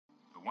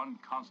one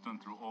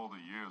constant through all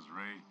the years,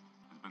 Ray,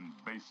 has been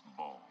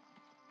baseball.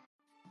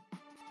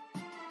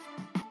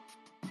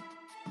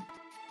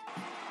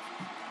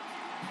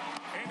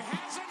 It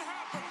hasn't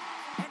happened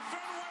at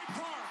Fenway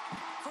Park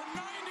for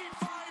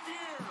 95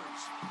 years.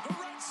 The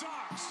Red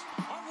Sox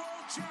are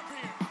world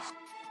champions.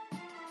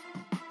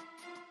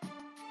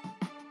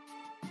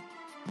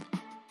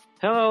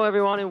 Hello,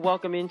 everyone, and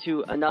welcome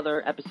into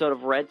another episode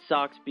of Red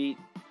Sox Beat,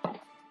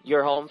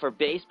 your home for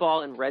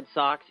baseball and Red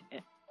Sox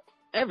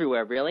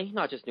everywhere, really,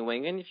 not just New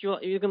England. If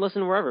you can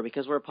listen wherever,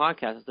 because we're a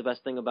podcast. That's the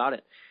best thing about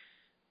it.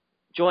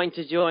 Pleased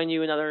to join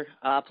you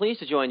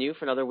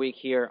for another week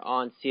here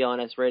on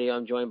CLNS Radio.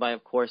 I'm joined by,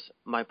 of course,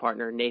 my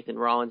partner, Nathan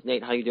Rollins.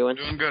 Nate, how you doing?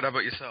 Doing good. How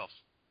about yourself?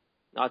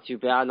 Not too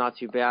bad, not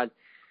too bad.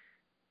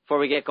 Before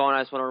we get going,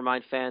 I just want to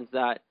remind fans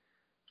that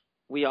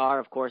we are,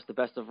 of course, the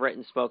best of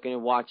written, spoken,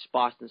 and watched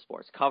Boston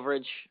sports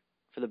coverage.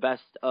 For the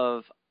best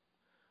of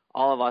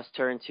all of us,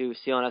 turn to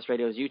CLNS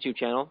Radio's YouTube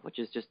channel, which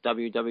is just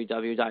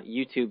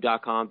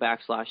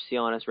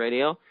www.youtube.com/CLNS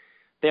Radio.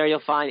 There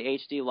you'll find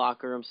HD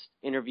locker room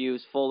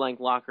interviews, full-length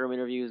locker room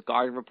interviews,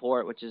 Garden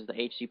Report, which is the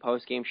HD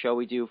post-game show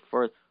we do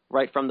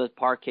right from the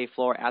parquet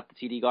floor at the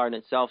TD Garden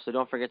itself. So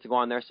don't forget to go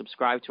on there,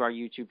 subscribe to our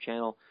YouTube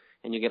channel,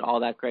 and you get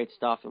all that great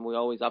stuff. And we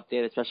always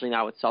update, especially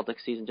now with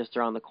Celtics season just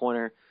around the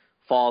corner.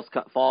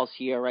 Fall's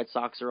here, Red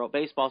Sox are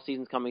baseball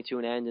season's coming to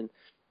an end, and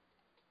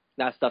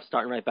that stuff's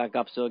starting right back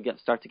up, so we'll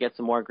start to get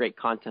some more great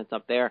content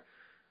up there.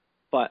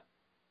 But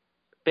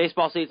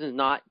baseball season's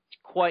not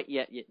quite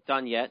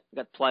done yet. We've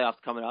got playoffs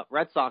coming up.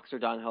 Red Sox are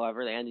done,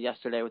 however. They ended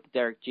yesterday with the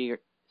Derek Jeter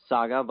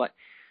saga. But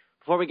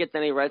before we get to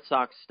any Red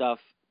Sox stuff,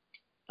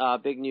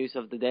 big news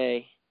of the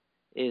day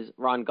is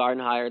Ron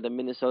Gardenhire, the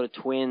Minnesota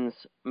Twins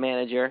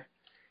manager.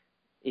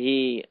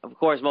 Of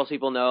course, most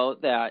people know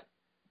that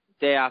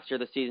day after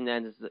the season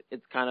ends,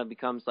 it kind of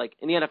becomes like,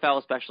 in the NFL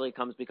especially,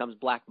 becomes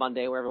Black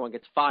Monday where everyone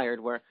gets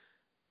fired, where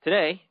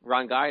today,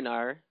 Ron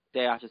Gardenhire,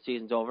 day after the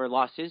season's over,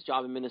 lost his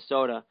job in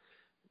Minnesota.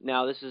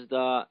 Now,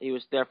 he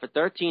was there for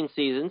 13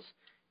 seasons.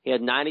 He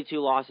had 92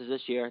 losses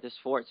this year, this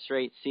fourth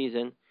straight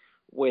season,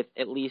 with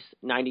at least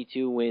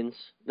 92 wins,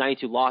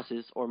 92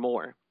 losses or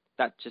more.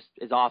 That just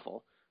is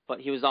awful. But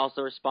he was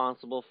also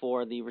responsible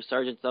for the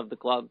resurgence of the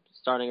club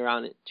starting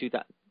around,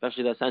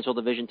 especially the Central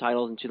Division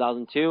titles in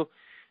 2002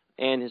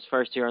 and his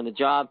first year on the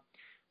job.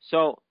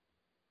 So,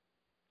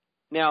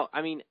 now,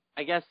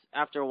 I guess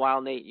after a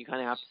while, Nate, you kind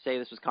of have to say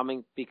this was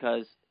coming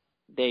because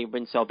they've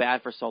been so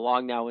bad for so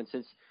long now, and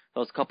since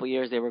those couple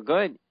years they were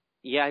good,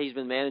 yeah, he's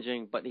been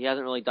managing, but he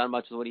hasn't really done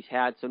much with what he's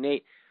had. So,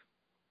 Nate,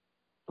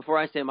 before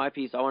I say my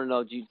piece, I want to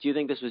know, do you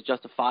think this was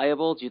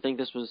justifiable? Do you think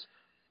this was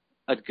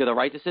the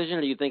right decision,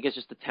 or do you think it's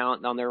just the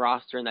talent on their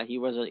roster and that he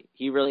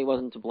really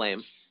wasn't to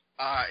blame?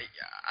 I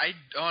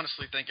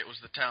honestly think it was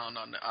the talent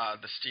on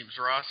this team's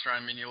roster.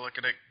 You look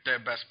at their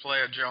best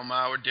player, Joe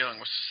Mauer, dealing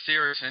with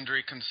serious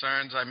injury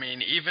concerns.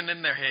 Even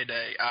in their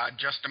heyday,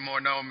 Justin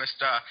Morneau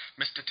missed a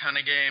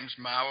ton of games.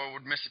 Mauer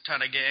would miss a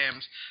ton of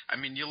games.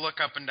 You look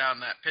up and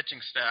down that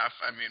pitching staff.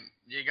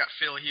 You got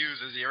Phil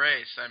Hughes as your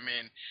ace.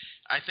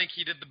 I think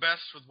he did the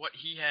best with what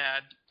he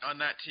had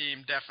on that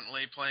team,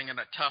 definitely playing in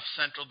a tough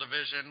Central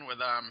Division with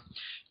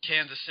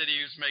Kansas City,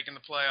 who's making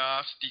the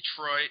playoffs,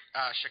 Detroit,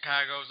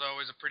 Chicago's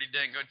always a pretty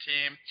dang good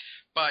team.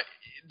 But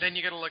then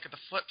you got to look at the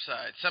flip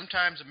side.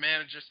 Sometimes a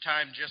manager's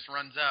time just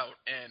runs out,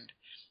 and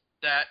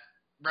that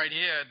right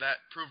here, that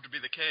proved to be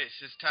the case.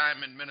 His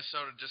time in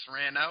Minnesota just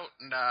ran out,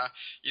 and,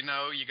 you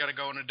got to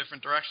go in a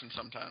different direction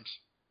sometimes.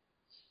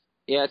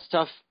 Yeah, it's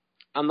tough.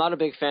 I'm not a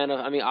big fan of,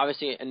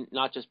 obviously, and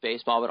not just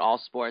baseball, but all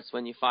sports.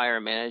 When you fire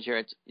a manager,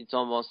 it's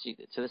almost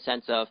to the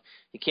sense of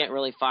you can't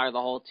really fire the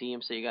whole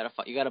team, so you got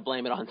to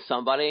blame it on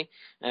somebody.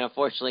 And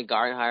unfortunately,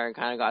 Gardenhire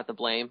kind of got the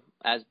blame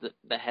as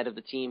the head of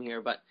the team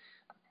here. But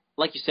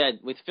like you said,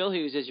 with Phil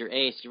Hughes as your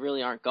ace, you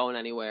really aren't going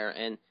anywhere.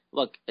 And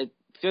look,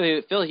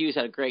 Phil Hughes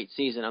had a great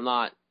season. I'm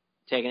not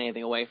taking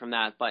anything away from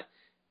that, but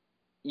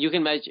you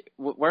can measure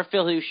where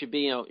Phil Hughes should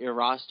be. Your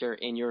roster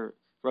in your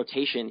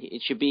rotation,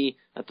 it should be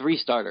a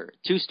 3-starter,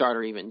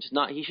 2-starter even.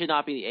 He should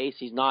not be the ace.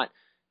 He's not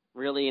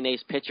really an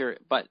ace pitcher,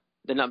 but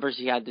the numbers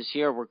he had this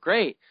year were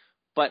great.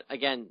 But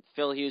again,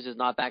 Phil Hughes is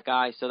not that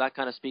guy, so that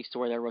kind of speaks to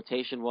where their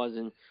rotation was.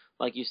 And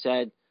like you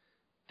said,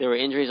 there were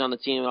injuries on the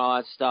team and all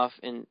that stuff.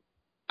 And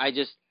I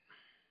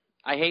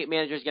hate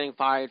managers getting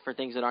fired for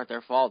things that aren't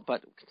their fault,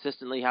 but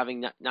consistently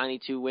having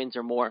 92 wins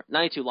or more,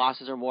 92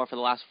 losses or more for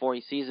the last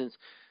 40 seasons,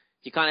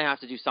 you kind of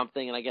have to do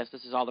something. And I guess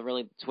this is all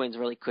the Twins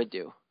really could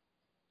do.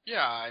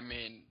 Yeah,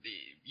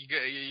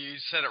 you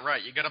said it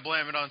right. You got to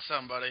blame it on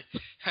somebody.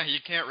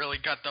 You can't really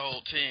gut the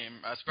whole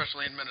team,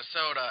 especially in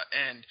Minnesota.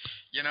 And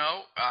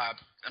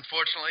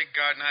unfortunately,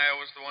 Gardenhire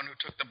was the one who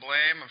took the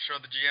blame. I'm sure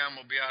the GM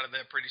will be out of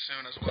there pretty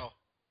soon as well.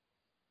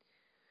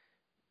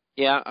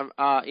 Yeah,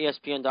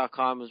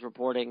 ESPN.com is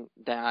reporting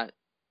that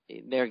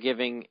they're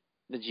giving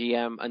the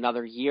GM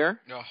another year,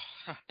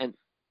 and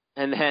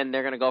then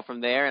they're going to go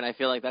from there. And I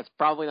feel like that's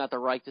probably not the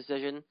right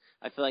decision.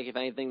 I feel like if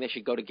anything, they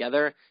should go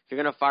together. If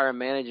you're going to fire a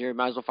manager, you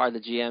might as well fire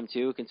the GM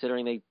too,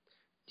 considering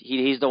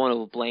he's the one who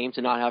will blame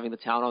to not having the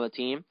talent on the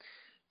team.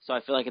 So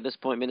I feel like at this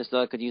point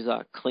Minnesota could use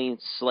a clean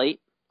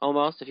slate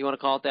almost, if you want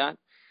to call it that.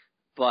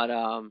 But,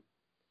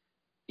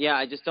 yeah,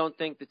 I just don't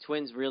think the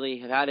Twins really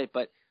have had it.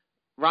 But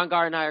Ron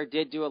Gardenhire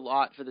did do a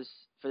lot for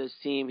this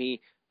team.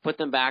 He put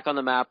them back on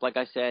the map, like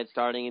I said,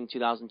 starting in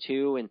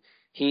 2002, and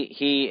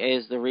he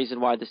is the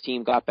reason why this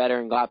team got better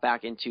and got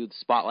back into the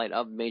spotlight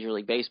of Major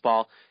League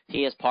Baseball.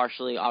 He is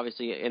partially,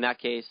 obviously, in that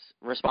case,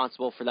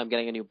 responsible for them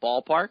getting a new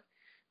ballpark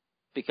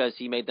because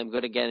he made them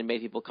good again and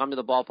made people come to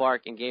the ballpark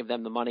and gave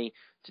them the money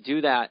to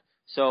do that.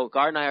 So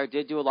Gardenhire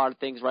did do a lot of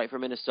things right for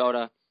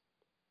Minnesota,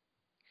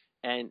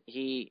 and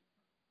he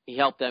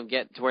helped them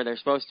get to where they're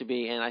supposed to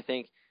be. And I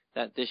think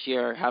that this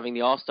year having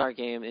the All-Star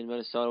game in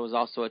Minnesota was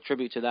also a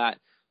tribute to that,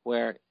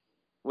 where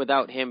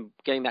without him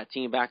getting that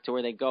team back to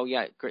where they go,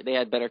 yeah, they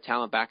had better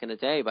talent back in the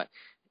day, but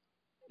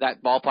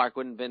that ballpark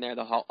wouldn't have been there.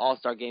 The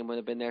All-Star game wouldn't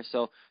have been there.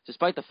 So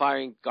despite the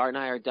firing,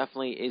 Gardenhire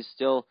definitely is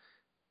still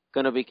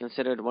going to be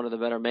considered one of the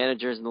better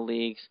managers in the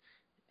leagues,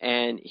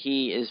 and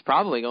he is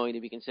probably going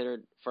to be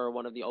considered for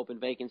one of the open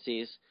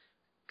vacancies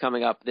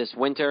coming up this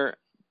winter.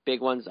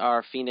 Big ones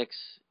are Phoenix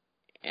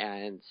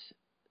and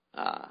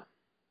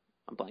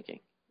I'm blanking.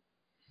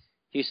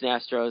 Houston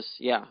Astros,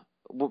 yeah.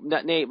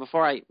 Nate,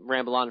 before I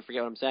ramble on and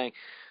forget what I'm saying,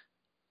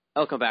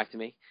 it'll come back to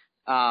me.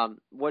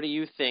 What do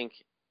you think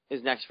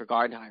is next for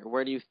Gardenhire?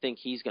 Where do you think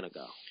he's going to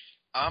go?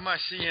 I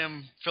see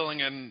him filling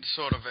in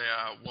sort of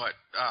a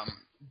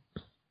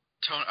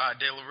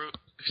De La Rue.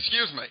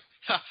 Excuse me.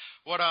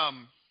 What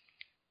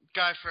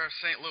guy for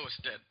St. Louis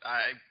did.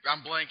 I'm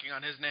blanking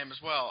on his name as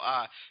well.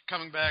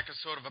 Coming back as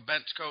sort of a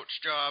bench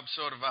coach job,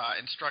 sort of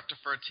instructor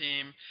for a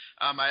team.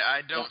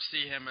 I don't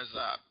see him as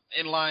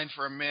in line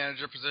for a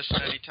manager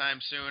position anytime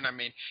soon. I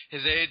mean,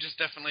 his age is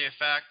definitely a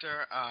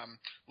factor.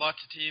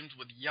 Lots of teams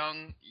with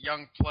young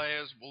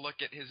players will look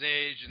at his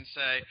age and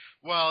say,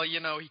 well, he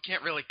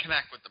can't really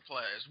connect with the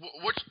players,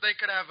 which they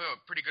could have a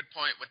pretty good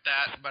point with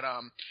that. But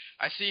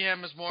I see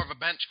him as more of a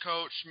bench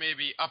coach,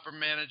 maybe upper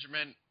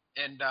management,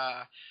 and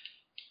I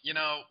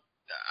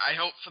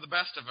hope for the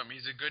best of him.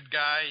 He's a good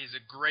guy. He's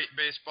a great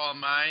baseball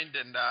mind,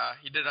 and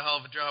he did a hell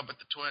of a job with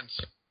the Twins.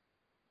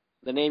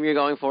 The name you're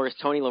going for is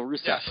Tony La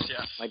Russa.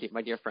 Yes.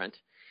 My dear friend.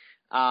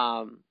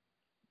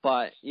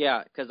 But,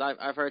 yeah, because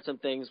I've heard some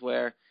things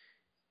where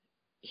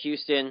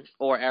Houston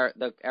or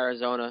the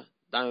Arizona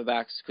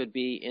Diamondbacks could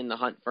be in the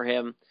hunt for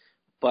him,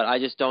 but I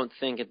just don't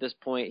think at this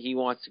point he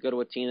wants to go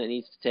to a team that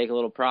needs to take a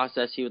little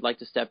process. He would like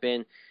to step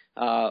in.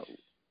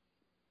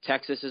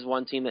 Texas is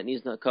one team that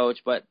needs a coach,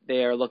 but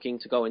they are looking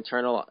to go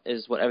internal,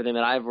 is what everything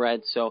that I've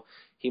read, so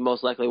he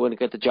most likely wouldn't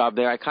get the job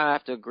there. I kind of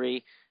have to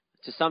agree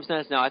to some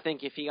sense. Now, I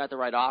think if he got the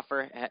right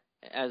offer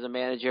as a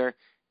manager,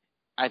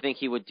 I think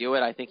he would do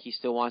it. I think he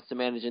still wants to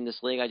manage in this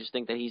league. I just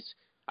think that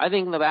I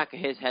think in the back of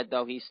his head,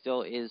 though, he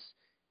still is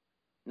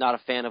not a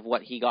fan of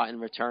what he got in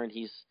return.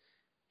 He's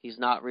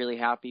not really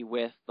happy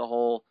with the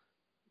whole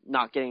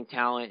not getting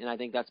talent, and I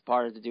think that's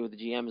part of it to do with the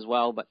GM as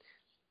well, but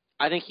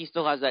I think he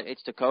still has that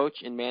itch to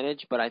coach and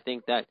manage, but I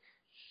think that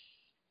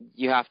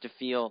you have to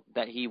feel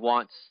that he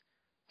wants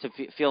to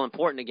feel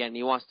important again.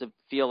 He wants to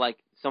feel like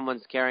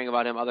someone's caring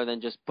about him other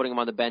than just putting him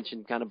on the bench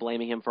and kind of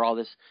blaming him for all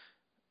this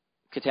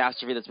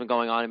catastrophe that's been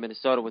going on in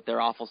Minnesota with their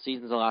awful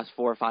seasons the last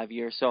 4 or 5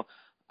 years. So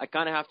I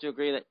kind of have to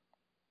agree that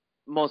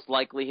most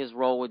likely his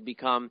role would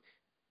become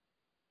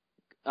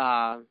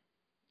front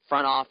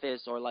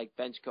office or like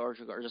bench coach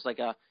or just like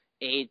a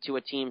aide to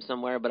a team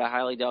somewhere, but I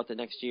highly doubt that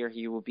next year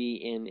he will be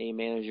in a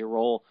manager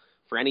role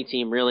for any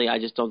team, really. I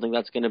just don't think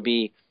that's going to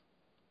be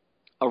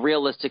a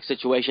realistic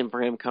situation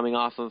for him coming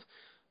off of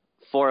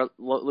 4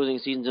 losing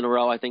seasons in a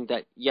row. I think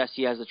that, yes,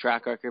 he has a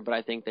track record, but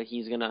I think that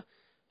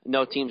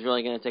no team's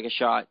really going to take a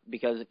shot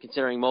because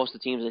considering most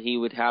of the teams that he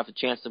would have a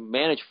chance to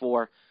manage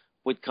for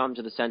would come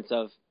to the sense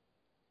of,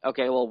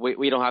 okay, well,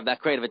 we don't have that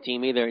great of a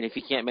team either, and if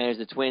he can't manage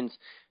the Twins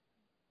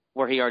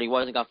where he already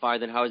was and got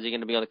fired, then how is he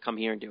going to be able to come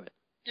here and do it?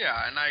 Yeah,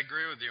 and I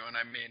agree with you. And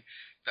I mean,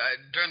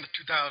 during the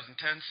 2010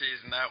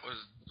 season, that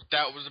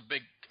was a big,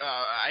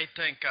 I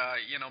think,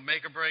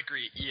 make or break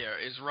year.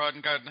 Is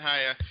Ron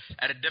Gardenhire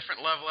at a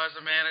different level as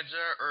a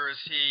manager, or is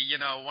he,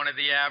 one of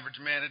the average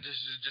managers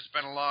who's just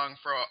been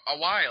along for a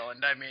while?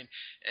 And I mean,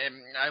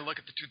 I look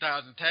at the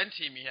 2010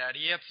 team he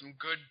had some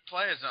good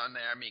players on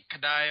there. I mean,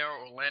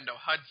 Kadire, Orlando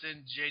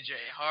Hudson, J.J.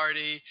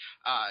 Hardy,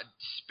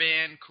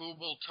 Span,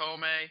 Kubel,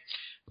 Tomei.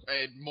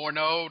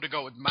 Morneau to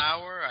go with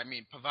Mauer. I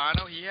mean,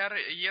 Pavano. He had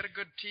a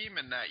good team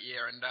in that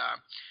year, and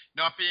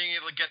not being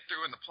able to get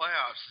through in the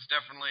playoffs has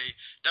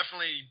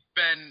definitely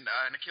been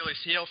an Achilles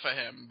heel for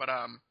him. But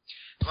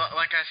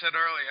like I said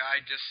earlier,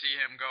 I just see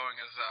him going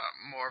as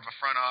more of a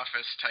front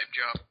office type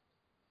job.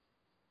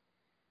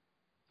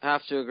 I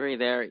have to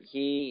agree there.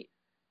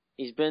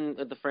 He's been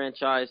at the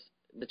franchise,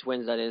 the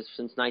Twins that is,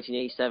 since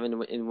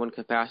 1987 in one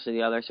capacity or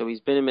the other. So he's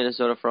been in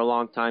Minnesota for a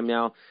long time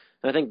now,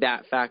 and I think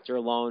that factor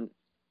alone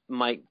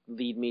might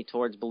lead me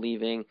towards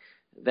believing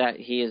that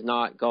he is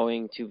not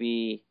going to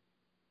be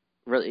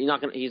really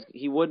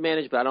he would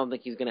manage, but I don't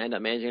think he's going to end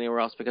up managing anywhere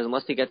else because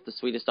unless he gets the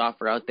sweetest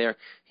offer out there,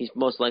 he's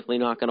most likely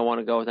not going to want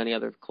to go with any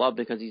other club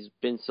because he's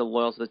been so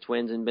loyal to the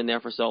Twins and been there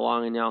for so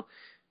long, and now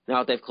now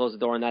that they've closed the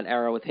door on that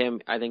era with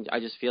him, I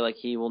just feel like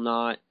he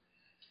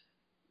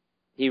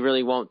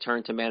really won't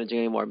turn to managing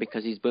anymore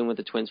because he's been with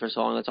the Twins for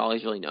so long. That's all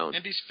he's really known.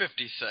 And he's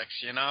 56,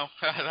 you know?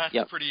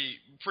 That's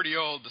pretty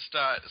old to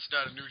start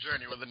a new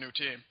journey with a new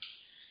team.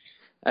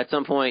 At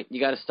some point, you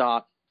got to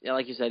stop. Yeah,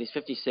 like you said, he's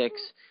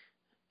 56,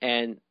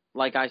 and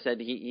like I said,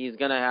 he's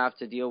going to have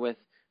to deal with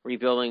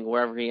rebuilding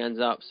wherever he ends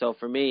up. So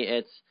for me,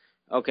 it's,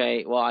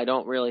 okay, well, I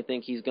don't really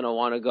think he's going to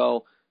want to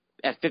go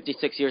at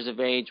 56 years of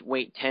age,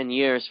 wait 10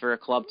 years for a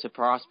club to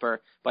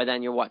prosper. By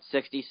then you're,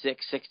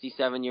 66,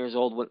 67 years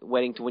old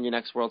waiting to win your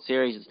next World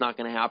Series. It's not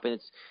going to happen.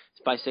 It's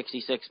by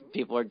 66,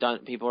 people are done.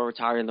 People are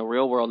retired in the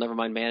real world, never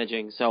mind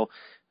managing. So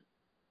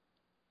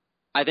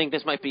I think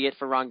this might be it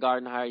for Ron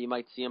Gardenhire. You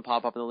might see him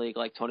pop up in the league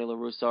like Tony La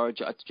Russa or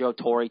Joe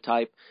Torre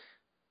type.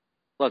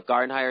 Look,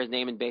 Gardenhire's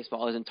name in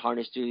baseball isn't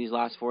tarnished through these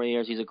last 4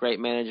 years. He's a great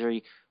manager.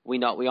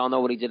 We all know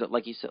what he did,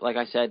 like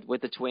I said,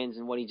 with the Twins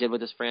and what he did with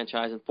this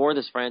franchise and for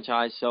this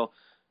franchise. So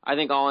I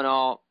think all in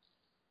all,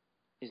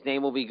 his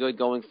name will be good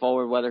going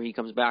forward, whether he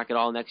comes back at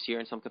all next year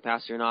in some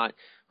capacity or not.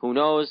 Who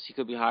knows? He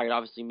could be hired.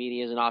 Obviously,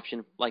 media is an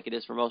option like it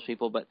is for most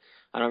people, but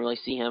I don't really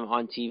see him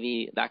on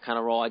TV, that kind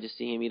of role. I just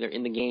see him either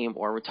in the game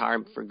or retire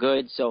for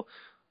good. So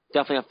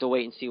definitely have to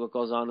wait and see what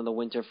goes on in the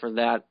winter for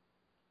that.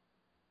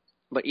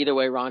 But either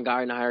way, Ron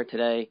Gardenhire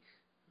today,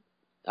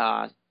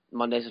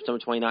 Monday, September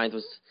 29th,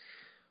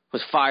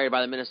 was fired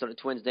by the Minnesota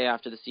Twins day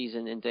after the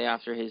season and day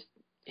after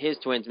his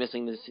Twins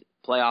missing the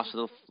playoffs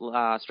for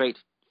the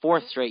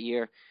fourth straight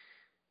year,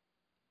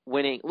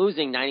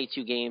 losing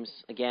 92 games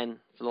again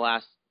for the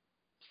last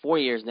 4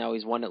 years now.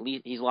 He's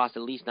lost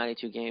at least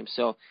 92 games.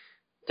 So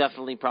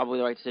definitely probably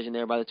the right decision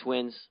there by the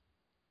Twins.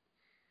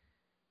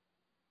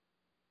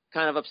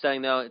 Kind of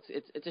upsetting though.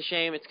 It's a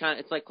shame.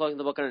 It's like closing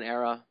the book on an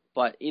era.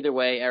 But either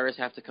way, eras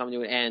have to come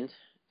to an end,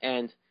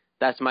 and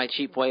that's my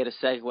cheap way to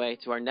segue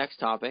to our next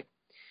topic,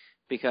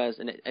 because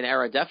an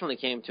era definitely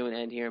came to an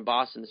end here in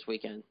Boston this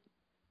weekend,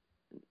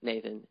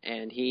 Nathan,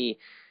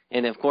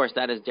 and of course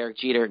that is Derek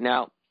Jeter.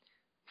 Now,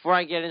 before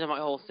I get into my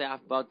whole staff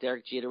about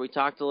Derek Jeter, we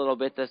talked a little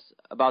bit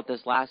about this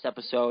last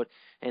episode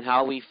and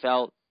how we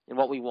felt and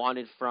what we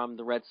wanted from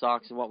the Red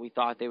Sox and what we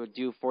thought they would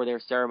do for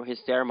his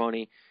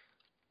ceremony.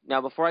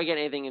 Now, before I get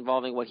anything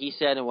involving what he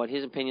said and what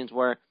his opinions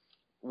were,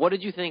 what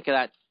did you think of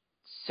that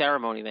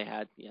ceremony they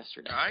had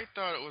yesterday? I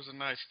thought it was a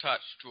nice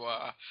touch to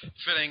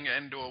fitting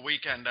into a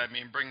weekend. I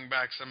mean, bringing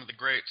back some of the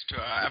greats to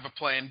ever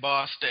play in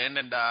Boston,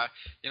 and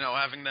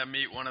having them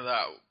meet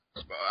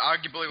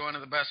arguably one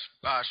of the best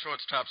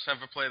shortstops to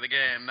ever play the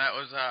game. That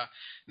was a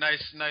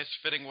nice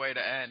fitting way to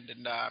end.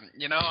 And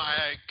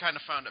I kind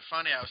of found it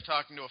funny. I was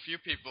talking to a few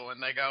people,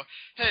 and they go,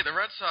 "Hey, the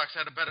Red Sox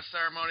had a better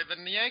ceremony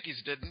than the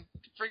Yankees did in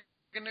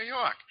freaking New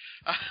York."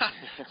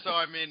 So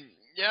I mean,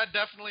 yeah,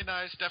 definitely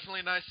nice.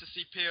 Definitely nice to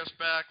see Pierce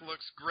back.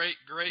 Looks great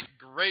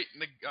in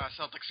the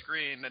Celtics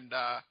screen, and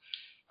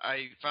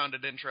I found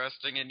it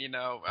interesting, and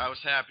I was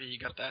happy he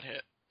got that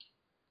hit.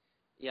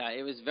 Yeah,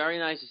 it was very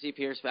nice to see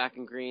Pierce back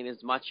in green,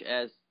 as much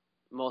as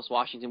most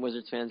Washington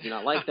Wizards fans do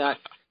not like that.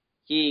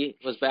 He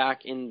was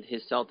back in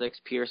his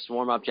Celtics Pierce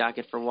warm-up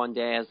jacket for one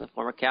day as the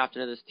former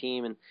captain of this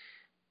team. And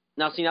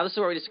now this is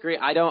where we disagree.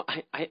 I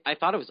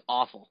thought it was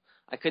awful.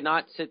 I could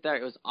not sit there.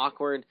 It was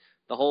awkward.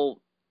 The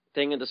whole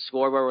thing in the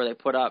scoreboard where they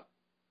put up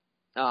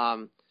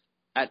on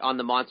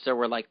the monster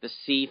where like the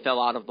C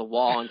fell out of the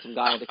wall and some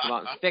guy had to come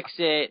out and fix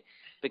it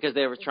because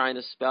they were trying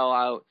to spell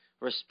out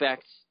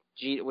respect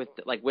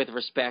with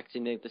respect,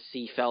 and the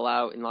C fell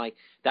out, and like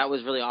that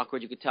was really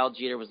awkward. You could tell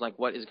Jeter was like,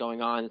 "What is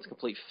going on? It's a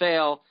complete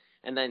fail."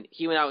 And then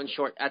he went out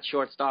at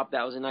shortstop.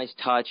 That was a nice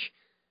touch.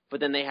 But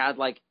then they had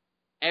like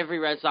every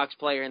Red Sox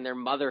player and their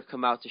mother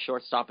come out to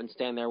shortstop and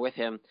stand there with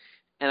him,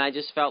 and I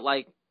just felt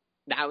like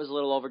that was a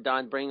little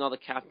overdone. Bringing all the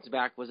captains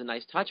back was a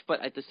nice touch,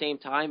 but at the same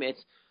time,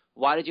 it's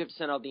why did you have to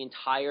send out the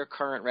entire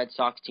current Red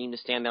Sox team to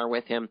stand there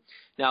with him?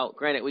 Now,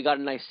 granted, we got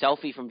a nice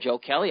selfie from Joe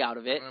Kelly out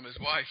of it. And his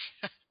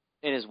wife.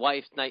 And his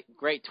wife's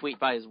great tweet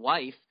by his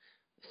wife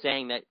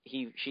saying that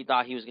she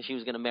thought she was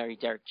going to marry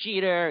Derek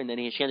Jeter, and then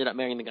she ended up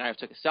marrying the guy who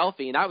took a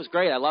selfie, and that was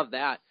great. I love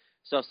that.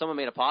 So someone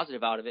made a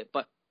positive out of it,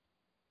 but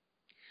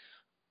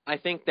I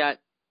think that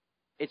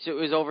it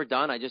was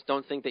overdone. I just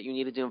don't think that you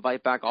needed to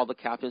invite back all the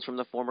captains from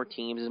the former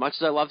teams. As much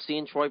as I love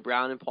seeing Troy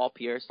Brown and Paul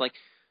Pierce, like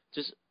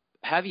just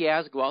have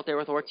Yaz go out there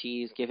with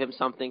Ortiz, give him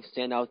something,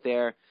 stand out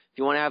there. If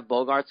you want to have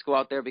Bogarts go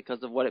out there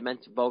because of what it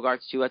meant to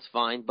Bogarts too, that's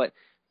fine. But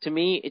to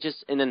me, it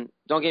just, and then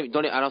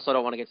I also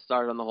don't want to get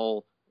started on the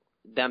whole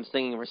them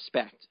singing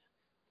Respect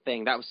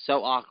thing. That was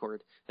so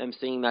awkward, them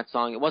singing that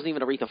song. It wasn't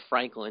even Aretha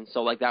Franklin,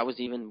 so like that was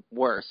even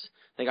worse.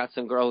 They got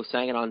some girl who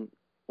sang it on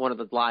one of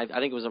the live, I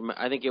think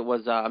it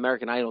was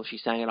American Idol she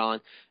sang it on.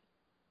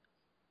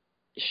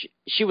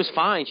 She was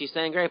fine, she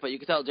sang great, but you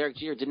could tell Derek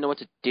Jeter didn't know what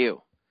to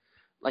do.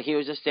 Like he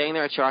was just standing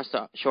there at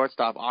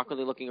shortstop,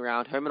 awkwardly looking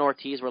around. Him and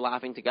Ortiz were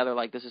laughing together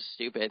like, this is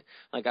stupid.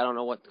 Like, I don't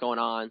know what's going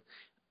on.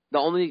 The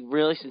only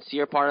really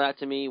sincere part of that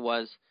to me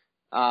was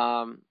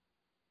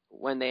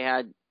when they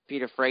had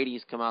Peter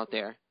Frates come out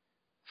there.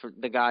 For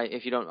the guy,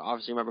 if you don't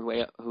obviously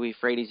remember who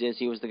Frates is,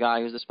 he was the guy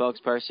who was the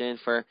spokesperson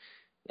for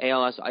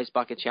ALS Ice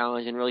Bucket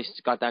Challenge and really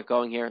got that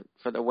going here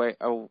for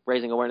the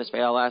raising awareness for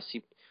ALS.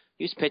 He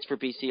used to pitch for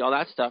BC, all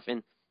that stuff,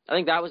 and I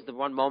think that was the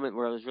one moment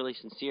where it was really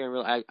sincere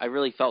and I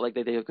really felt like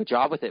they did a good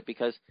job with it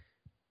because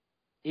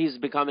he's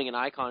becoming an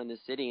icon in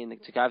this city, and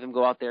to have him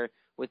go out there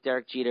with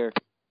Derek Jeter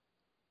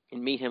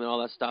and meet him and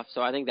all that stuff.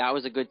 So I think that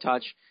was a good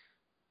touch.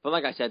 But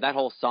like I said, that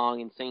whole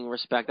song and singing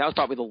Respect, that was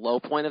probably the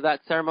low point of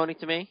that ceremony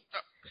to me.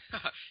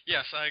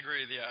 Yes, I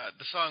agree.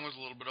 The song was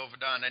a little bit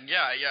overdone, and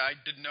yeah, I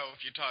didn't know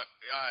if you talk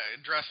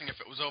addressing if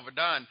it was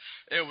overdone.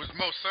 It was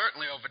most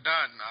certainly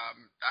overdone.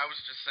 I was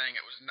just saying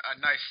it was a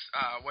nice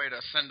way to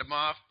send him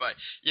off, but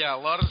yeah,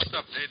 a lot of the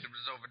stuff they did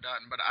was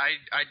overdone. But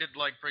I did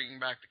like bringing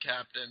back the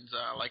captains,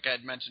 like I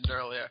had mentioned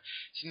earlier.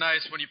 It's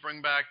nice when you bring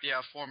back the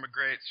former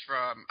greats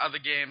from other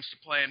games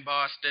to play in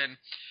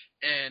Boston.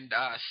 And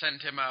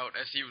send him out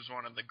as he was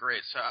one of the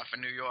greats for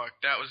New York.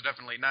 That was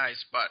definitely nice.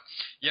 But,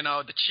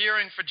 the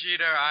cheering for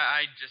Jeter,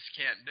 I just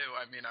can't do.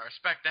 I mean, I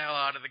respect the hell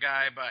out of the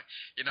guy, but,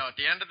 at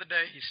the end of the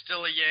day, he's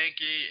still a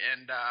Yankee,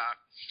 and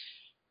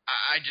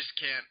I just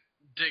can't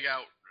dig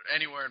out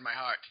anywhere in my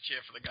heart to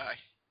cheer for the guy.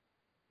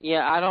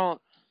 Yeah, I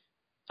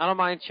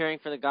don't mind cheering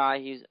for the guy.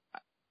 He's,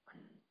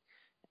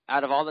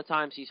 out of all the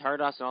times he's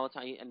hurt us and all the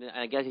time, and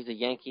I guess he's a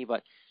Yankee,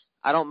 but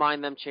I don't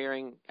mind them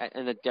cheering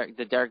and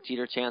the Derek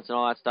Jeter chants and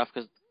all that stuff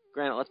because,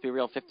 granted, let's be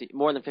real,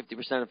 more than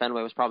 50% of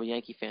Fenway was probably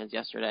Yankee fans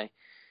yesterday.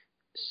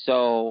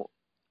 So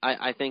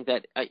I think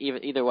that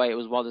either way it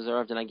was well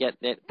deserved, and I get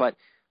it. But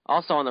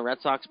also on the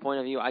Red Sox point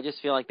of view, I just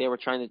feel like they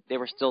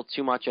were still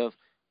too much of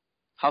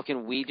how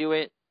can we do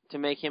it to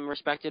make him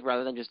respected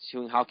rather than just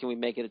doing how can we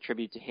make it a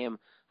tribute to him.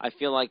 I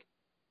feel like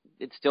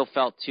it still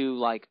felt too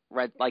like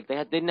they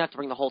didn't have to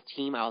bring the whole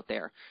team out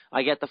there.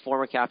 I get the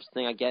former Caps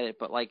thing, I get it,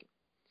 but like.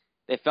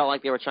 They felt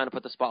like they were trying to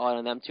put the spotlight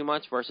on them too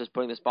much versus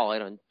putting the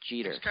spotlight on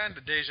Jeter. It's kind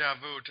of deja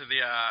vu to the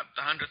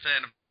 100th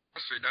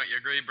anniversary, don't you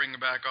agree? Bringing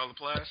back all the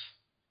players.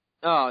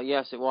 Oh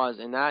yes, it was,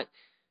 and that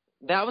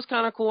was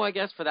kind of cool, I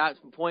guess, for that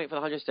point for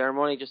the 100th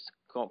ceremony. Just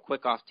go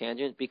quick off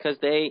tangent because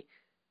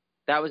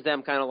that was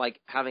them kind of like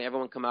having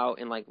everyone come out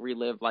and like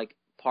relive like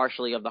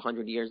partially of the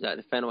 100 years that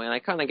at Fenway, and I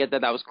kind of get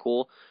that was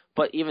cool.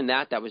 But even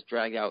that was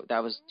dragged out.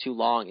 That was too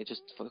long. It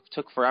just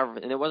took forever,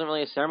 and it wasn't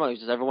really a ceremony. It was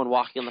just everyone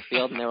walking on the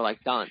field, and they were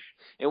like done.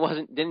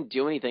 It didn't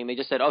do anything. They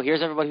just said, "Oh,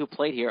 here's everybody who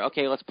played here.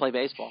 Okay, let's play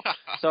baseball."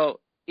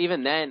 So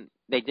even then,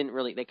 they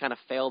kind of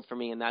failed for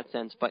me in that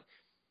sense. But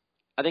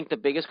I think the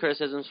biggest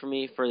criticisms for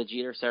me for the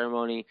Jeter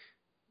ceremony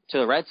to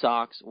the Red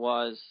Sox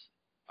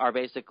are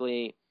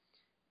basically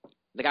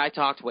the guy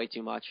talked way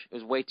too much. It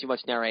was way too much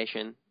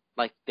narration.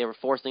 Like they were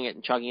forcing it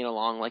and chugging it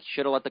along. Like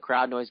should have let the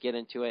crowd noise get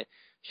into it.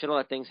 Should have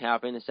let things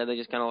happen. Instead, they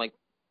just kind of like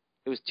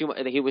it was too much.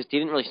 He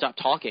didn't really stop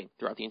talking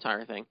throughout the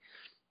entire thing.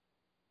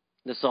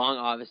 The song,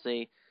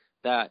 obviously,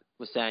 that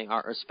was saying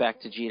our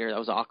respect to Jeter. That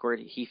was awkward.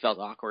 He felt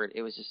awkward.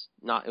 It was just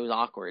not. It was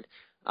awkward.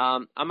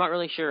 I'm not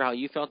really sure how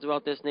you felt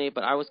about this, Nate,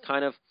 but I was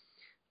kind of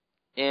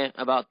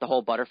about the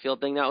whole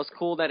Butterfield thing. That was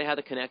cool that it had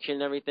the connection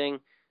and everything,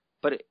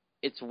 but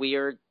it's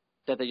weird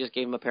that they just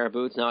gave him a pair of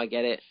boots. Now I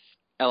get it.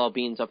 LL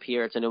Bean's up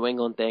here. It's a New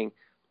England thing,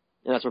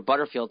 and that's where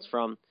Butterfield's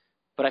from.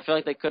 But I feel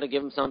like they could have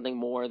given him something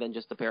more than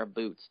just a pair of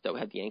boots that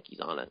had the Yankees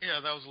on it.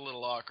 Yeah, that was a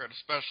little awkward,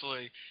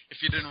 especially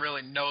if you didn't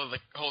really know the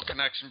whole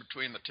connection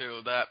between the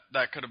two.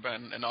 That could have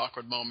been an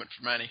awkward moment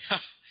for many.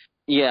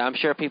 Yeah, I'm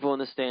sure people in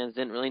the stands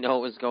didn't really know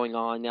what was going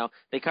on. Now,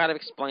 they kind of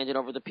explained it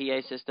over the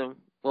PA system,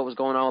 what was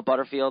going on with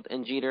Butterfield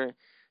and Jeter.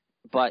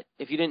 But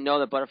if you didn't know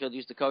that Butterfield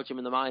used to coach him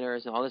in the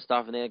minors and all this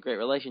stuff and they had a great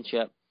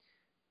relationship,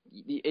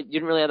 you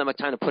didn't really have that much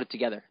time to put it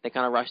together. They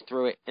kind of rushed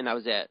through it, and that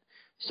was it.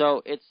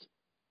 So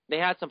they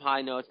had some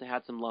high notes, they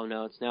had some low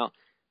notes. Now,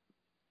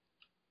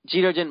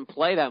 Jeter didn't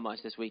play that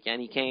much this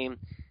weekend.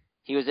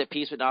 He was at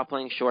peace with not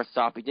playing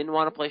shortstop. He didn't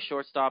want to play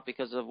shortstop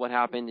because of what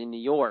happened in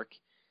New York.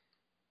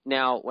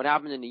 Now, what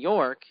happened in New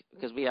York,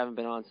 because we haven't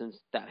been on since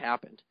that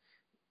happened.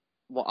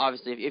 Well,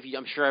 obviously,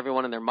 I'm sure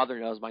everyone and their mother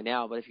knows by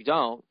now, but if you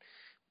don't,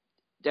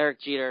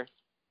 Derek Jeter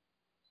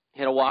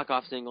hit a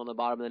walk-off single in the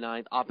bottom of the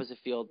ninth, opposite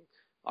field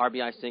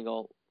RBI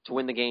single to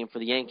win the game for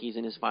the Yankees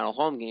in his final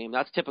home game.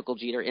 That's typical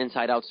Jeter,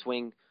 inside-out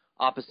swing,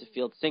 opposite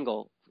field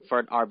single for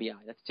an RBI.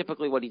 That's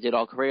typically what he did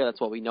all career.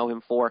 That's what we know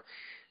him for.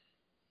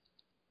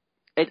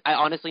 I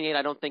honestly, Nate,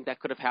 I don't think that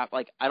could have happened.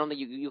 Like, I don't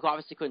think you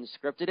obviously couldn't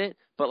scripted it,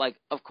 but like,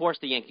 of course,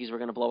 the Yankees were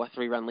going to blow a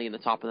 3-run lead in the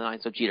top of the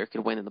ninth, so Jeter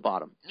could win in the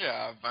bottom.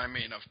 Yeah, I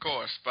mean, of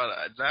course, but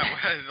that,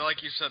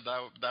 like you said,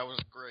 that was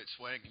a great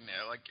swing.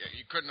 Like,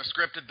 you couldn't have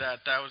scripted that.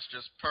 That was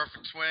just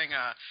perfect swing,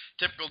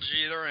 typical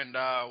Jeter, and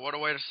what a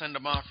way to send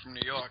him off from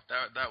New York.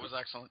 That was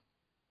excellent.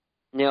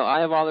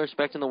 I have all the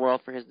respect in the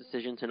world for his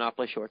decision to not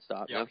play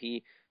shortstop. Yep.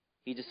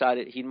 He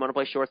decided he didn't want to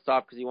play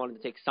shortstop because he wanted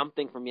to take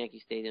something from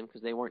Yankee Stadium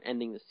because they weren't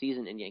ending the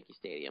season in Yankee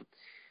Stadium.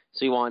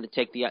 So he wanted to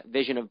take the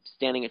vision of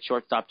standing at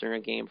shortstop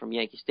during a game from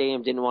Yankee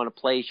Stadium, didn't want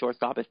to play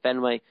shortstop at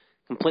Fenway.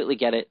 Completely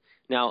get it.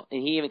 Now, and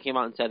he even came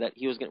out and said that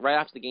he was right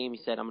after the game, he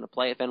said, I'm going to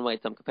play at Fenway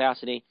at some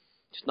capacity,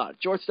 just not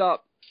at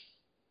shortstop.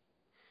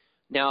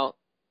 Now,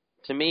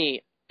 to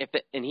me,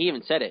 and he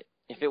even said it,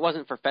 if it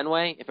wasn't for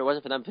Fenway, if it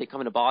wasn't for them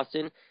coming to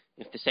Boston,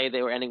 if to say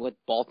they were ending with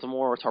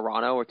Baltimore or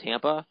Toronto or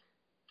Tampa,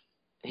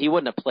 he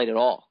wouldn't have played at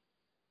all.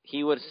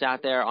 He would have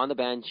sat there on the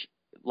bench,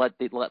 let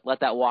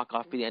that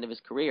walk-off be the end of his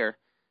career.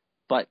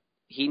 But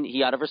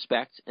he out of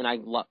respect, and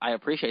I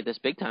appreciate this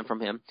big time from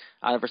him,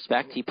 out of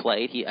respect, he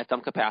played at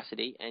some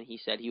capacity, and he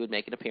said he would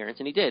make an appearance,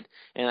 and he did.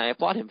 And I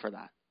applaud him for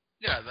that.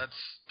 Yeah, that's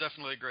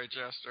definitely a great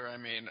gesture. I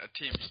mean, a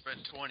team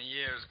spent 20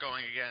 years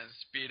going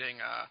against, beating,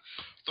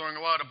 throwing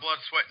a lot of blood,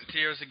 sweat, and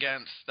tears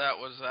against. That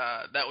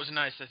was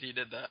nice that he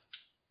did that.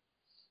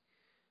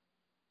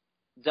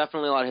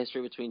 Definitely a lot of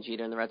history between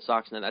Jeter and the Red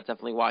Sox, and that's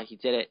definitely why he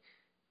did it.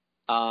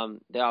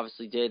 They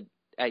obviously did,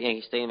 at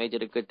Yankee Stadium, they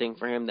did a good thing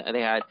for him.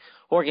 They had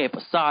Jorge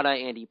Posada,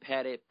 Andy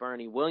Pettitte,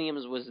 Bernie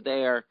Williams was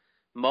there,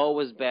 Mo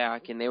was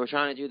back, and they were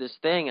trying to do this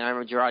thing. And I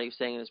remember Girardi was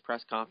saying in his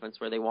press conference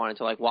where they wanted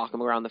to, like, walk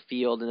him around the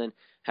field and then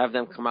have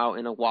them come out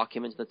and walk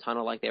him into the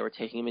tunnel like they were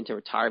taking him into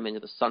retirement,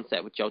 into the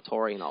sunset with Joe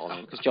Torre and all of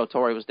them, because Joe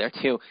Torre was there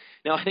too.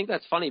 Now, I think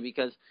that's funny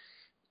because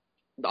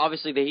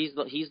obviously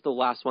he's the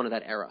last one of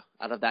that era,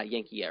 out of that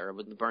Yankee era,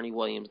 with the Bernie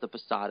Williams, the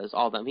Posadas,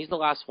 all of them. He's the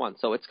last one,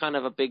 so it's kind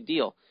of a big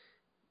deal.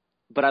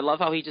 But I love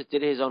how he just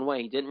did it his own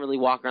way. He didn't really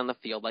walk around the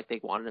field like they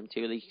wanted him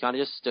to. He kind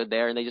of just stood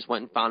there, and they just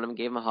went and found him and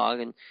gave him a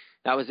hug, and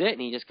that was it. And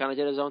he just kind of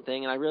did his own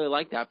thing, and I really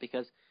like that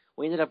because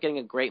we ended up getting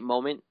a great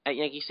moment at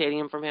Yankee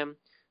Stadium from him,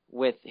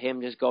 with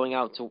him just going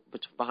out to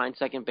behind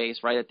second base,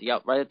 right at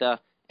the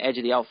edge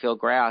of the outfield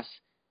grass,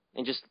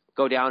 and just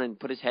go down and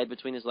put his head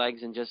between his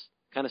legs and just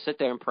kind of sit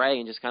there and pray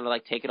and just kind of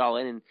like take it all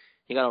in. And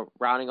he got a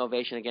rounding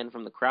ovation again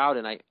from the crowd,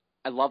 and I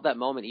love that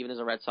moment even as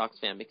a Red Sox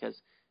fan because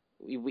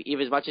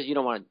even as much as you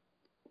don't want to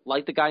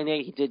like the guy,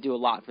 Nate, he did do a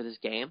lot for this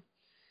game,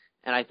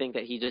 and I think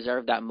that he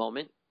deserved that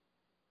moment.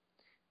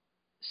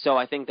 So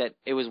I think that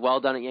it was well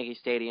done at Yankee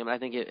Stadium. I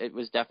think it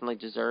was definitely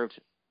deserved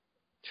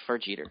for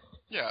Jeter.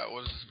 Yeah, it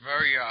was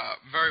very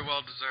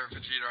well deserved for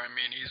Jeter. I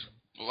mean, he's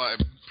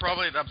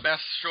probably the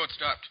best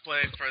shortstop to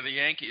play for the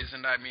Yankees,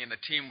 and I mean,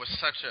 the team was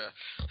such a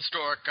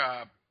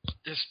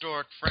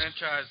historic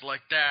franchise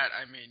like that.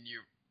 I mean, you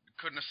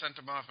couldn't have sent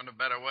him off in a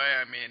better way.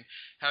 I mean,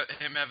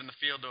 him having the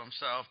field to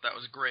himself, that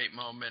was a great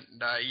moment. And,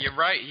 you're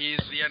right,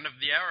 he's the end of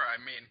the era. I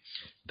mean,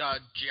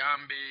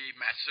 Giambi,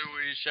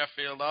 Matsui,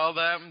 Sheffield, all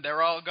them,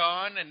 they're all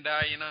gone, and,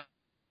 he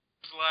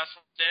was the last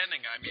one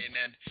standing. I mean,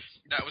 and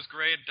that was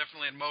great.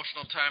 Definitely an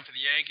emotional time for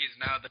the Yankees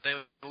now that they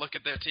look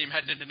at their team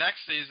heading into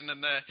next season,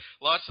 and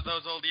lots of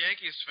those old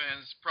Yankees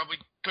fans probably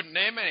couldn't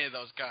name any of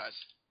those guys.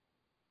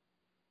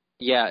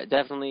 Yeah,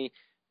 definitely.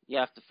 You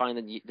have to find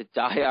the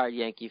diehard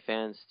Yankee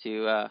fans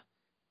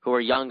who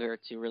are younger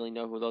to really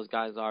know who those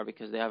guys are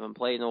because they haven't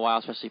played in a while,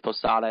 especially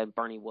Posada and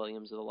Bernie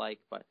Williams and the like.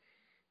 But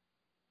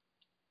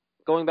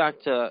going back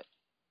to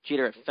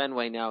Jeter at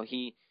Fenway now,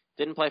 he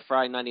didn't play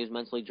Friday night. He was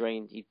mentally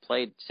drained. He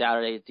played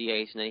Saturday at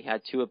DH, and then he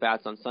had 2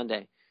 at-bats on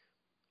Sunday.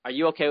 Are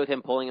you okay with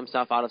him pulling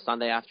himself out of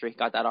Sunday after he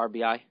got that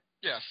RBI?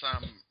 Yes,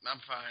 I'm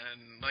fine.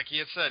 And like he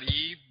had said,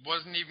 he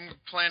wasn't even going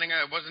to play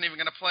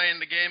in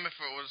the game if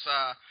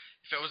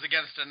it was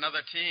against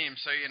another team.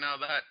 So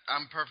that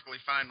I'm perfectly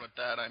fine with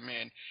that. I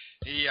mean,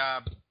 he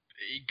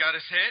got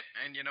his hit,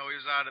 and he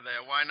was out of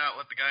there. Why not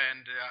let the guy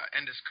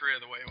end his career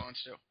the way he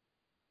wants to?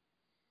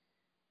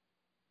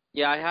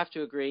 Yeah, I have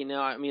to agree.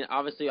 No, I mean,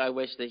 obviously, I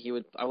wish that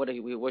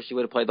we wish he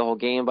would have played the whole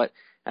game. But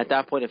at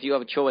that point, if you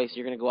have a choice,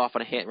 you're going to go off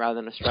on a hit rather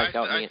than a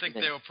strikeout. I think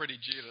they were pretty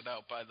cheated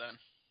out by then.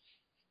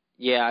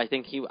 Yeah, I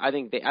think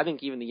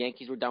even the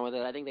Yankees were done with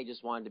it. I think they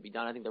just wanted to be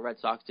done. I think the Red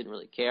Sox didn't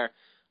really care.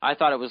 I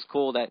thought it was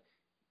cool that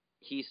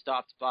he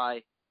stopped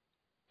by.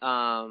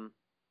 I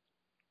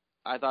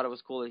thought it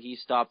was cool that he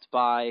stopped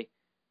by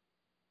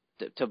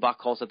to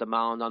Buchholz at the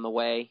mound on the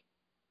way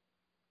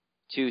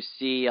to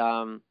see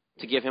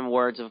to give him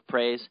words of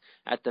praise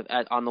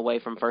on the way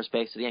from first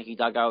base to the Yankee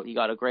dugout. He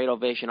got a great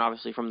ovation,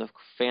 obviously, from the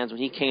fans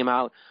when he came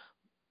out.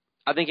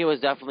 I think it was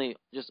definitely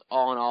just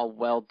all in all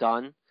well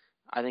done.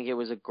 I think it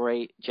was a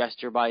great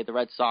gesture by the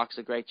Red Sox,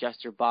 a great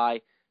gesture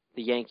by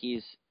the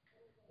Yankees.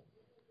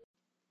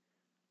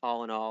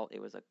 All in all, it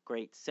was a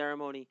great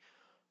ceremony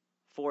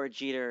for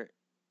Jeter,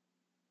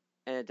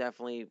 and it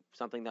definitely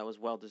something that was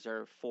well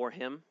deserved for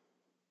him.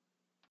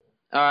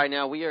 All right,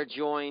 now we are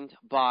joined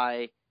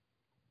by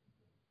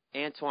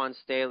Antwan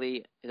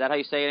Staley. Is that how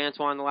you say it,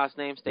 Antwan, the last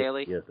name,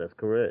 Staley? Yes, that's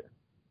correct.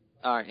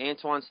 All right,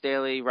 Antwan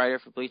Staley, writer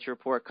for Bleacher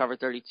Report, Cover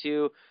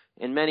 32,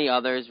 and many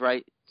others,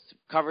 right?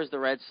 Covers the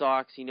Red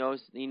Sox. He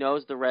knows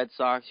the Red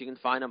Sox. You can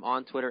find him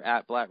on Twitter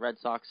at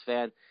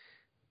 @BlackRedSoxFan.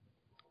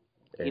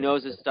 He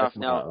knows his stuff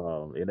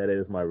now. And that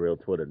is my real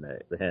Twitter name,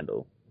 the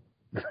handle.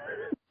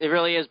 It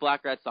really is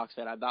Black Red Sox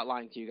Fan. I'm not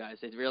lying to you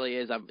guys. It really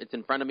is. It's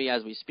in front of me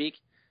as we speak.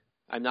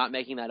 I'm not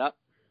making that up.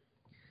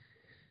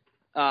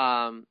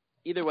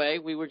 Either way,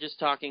 we were just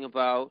talking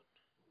about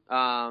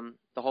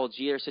the whole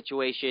Jeter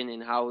situation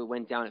and how it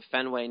went down at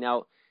Fenway.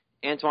 Now,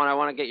 Antwan, I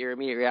want to get your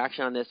immediate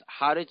reaction on this.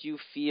 How did you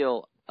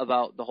feel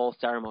about the whole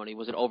ceremony?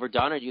 Was it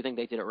overdone, or do you think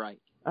they did it right?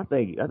 I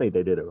think they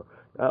did it.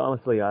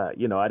 Honestly, I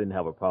didn't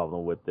have a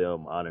problem with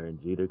them honoring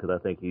Jeter because I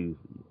think he's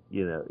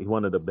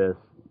one of the best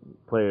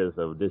players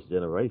of this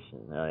generation,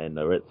 and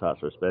the Red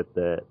Sox respect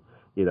that.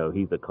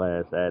 he's a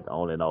class act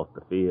on and off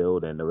the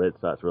field, and the Red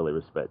Sox really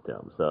respect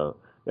him. So,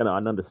 I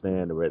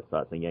understand the Red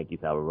Sox and Yankees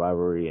have a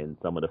rivalry, and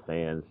some of the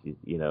fans,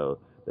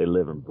 they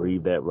live and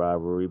breathe that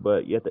rivalry.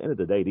 But at the end of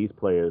the day, these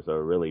players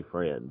are really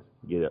friends.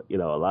 A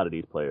lot of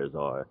these players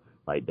are,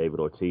 like David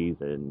Ortiz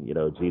and,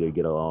 Jeter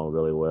get along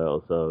really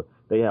well. So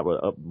they have an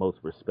utmost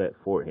respect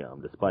for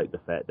him, despite the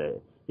fact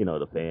that,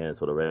 the fans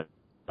for the Red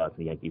Sox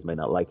and Yankees may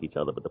not like each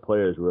other, but the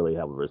players really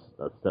have a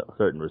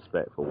certain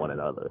respect for one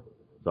another.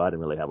 So I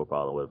didn't really have a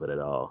problem with it at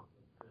all.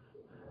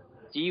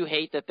 Do you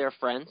hate that they're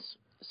friends?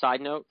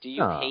 Side note, do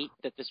you hate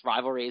that this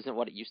rivalry isn't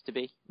what it used to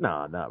be?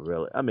 No, not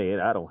really. I mean,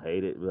 I don't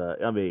hate it. But,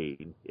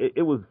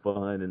 it was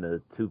fun in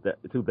the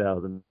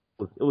 2000.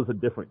 It was a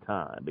different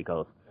time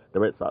because the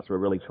Red Sox were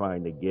really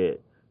trying to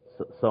get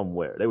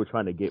somewhere. They were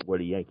trying to get where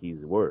the Yankees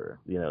were.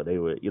 They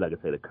were, like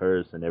I say, the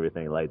curse and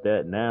everything like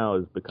that. Now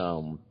it's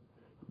become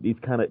these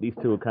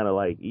two are kind of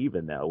like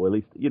even now. Well, at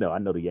least, I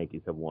know the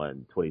Yankees have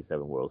won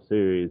 27 World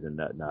Series and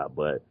not,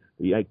 but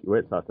the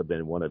Red Sox have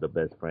been one of the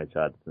best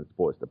franchises in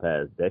sports the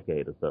past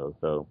decade or so.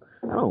 So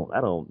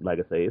I don't, like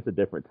I say, it's a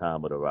different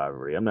time of the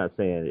rivalry. I'm not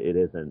saying it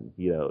isn't,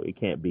 it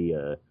can't be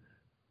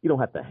you don't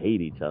have to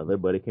hate each other,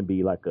 but it can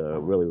be like a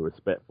really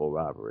respectful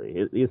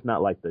rivalry. It's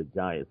not like the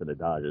Giants and the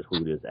Dodgers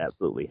who just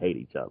absolutely hate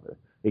each other.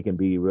 It can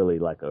be really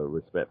like a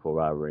respectful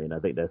rivalry, and I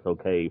think that's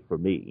okay for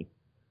me.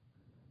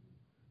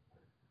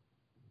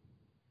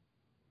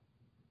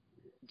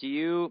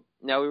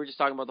 Now we were just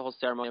talking about the whole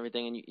ceremony and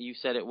everything, and you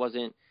said it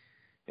wasn't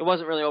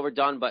really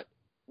overdone, but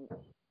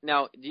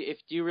now, do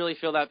you really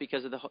feel that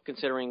because of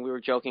considering we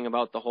were joking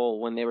about the whole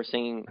when they were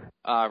singing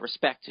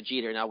respect to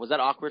Jeter? Now, was that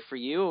awkward for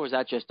you, or was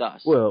that just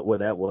us? Well,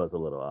 that was a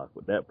little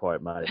awkward. That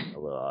part might have been a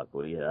little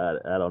awkward. Yeah,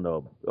 I don't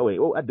know. Oh wait,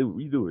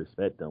 you do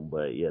respect them,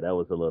 but yeah, that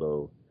was a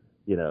little,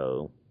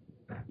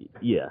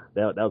 yeah,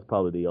 that was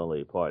probably the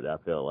only part that I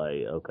felt like,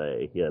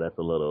 okay, yeah, that's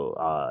a little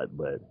odd,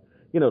 but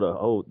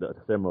the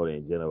ceremony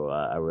in general,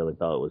 I really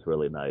thought it was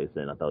really nice,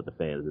 and I thought the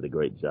fans did a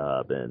great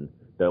job, and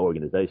the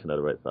organization of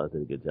the Red Sox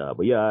did a good job.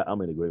 But yeah,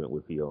 I'm in agreement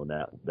with you on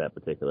that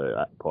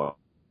particular part.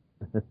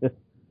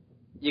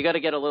 You got to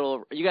get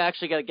you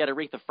actually got to get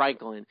Aretha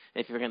Franklin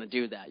if you're going to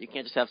do that. You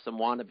can't just have some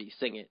wannabe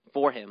sing it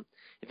for him.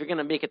 If you're going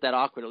to make it that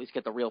awkward, at least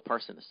get the real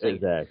person to sing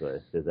Exactly.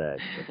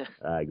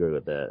 I agree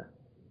with that.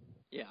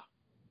 Yeah.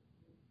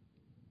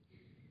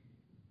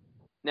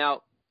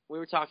 Now, we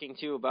were talking,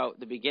 too, about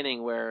the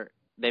beginning where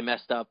they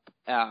messed up,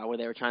 where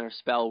they were trying to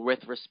spell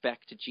with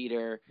respect to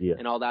Jeter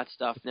and all that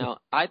stuff. Now,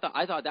 I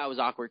thought that was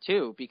awkward,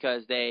 too,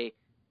 because they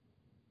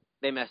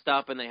messed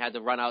up and they had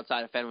to run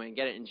outside of Fenway and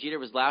get it, and Jeter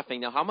was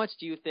laughing. Now, how much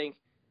do you think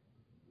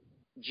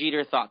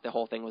Jeter thought the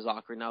whole thing was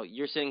awkward? Now,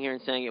 you're sitting here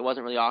and saying it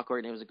wasn't really awkward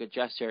and it was a good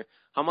gesture.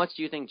 How much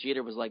do you think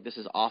Jeter was like, this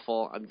is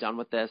awful, I'm done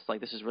with this,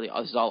 like, this is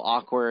all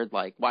awkward,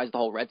 like, why is the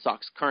whole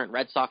current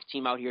Red Sox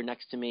team out here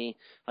next to me,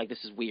 like,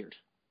 this is weird?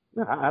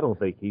 No, I don't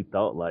think he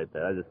thought like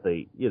that. I just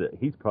think, he's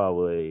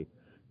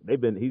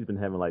been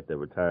having like the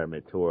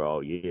retirement tour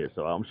all year,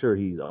 so I'm sure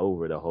he's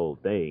over the whole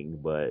thing,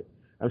 but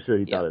I'm sure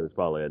he thought it was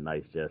probably a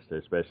nice gesture,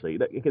 especially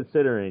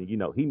considering, he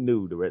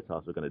knew the Red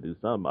Sox were going to do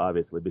something,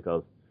 obviously,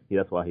 because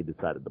that's why he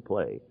decided to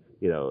play.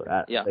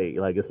 Like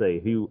I say,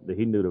 he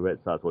knew the Red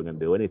Sox weren't going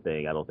to do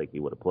anything. I don't think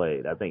he would have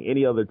played. I think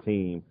any other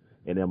team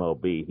in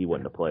MLB, he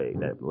wouldn't have played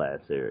that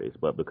last series.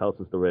 But because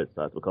it's the Red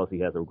Sox, because he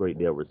has a great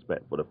deal of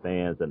respect for the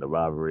fans and the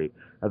rivalry,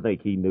 I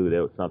think he knew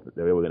there was something,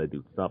 they were going to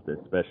do something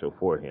special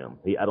for him.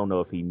 I don't know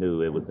if he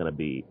knew it was going to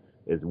be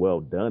as well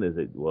done as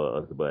it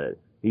was, but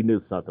he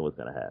knew something was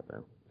going to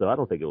happen. So I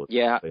don't think it was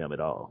for him at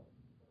all.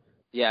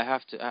 Yeah,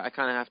 I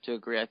kind of have to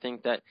agree. I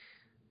think that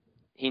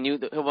he knew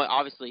that. Well,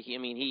 obviously, he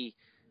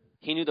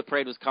knew the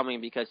parade was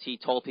coming because he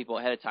told people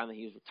ahead of time that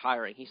he was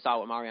retiring. He saw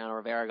what Mariano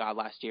Rivera got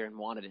last year and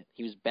wanted it.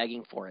 He was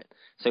begging for it.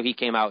 So he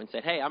came out and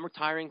said, hey, I'm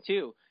retiring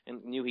too,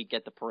 and knew he'd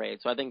get the parade.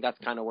 So I think that's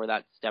kind of where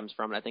that stems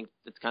from. And I think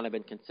it's kind of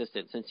been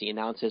consistent since he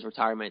announced his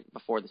retirement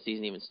before the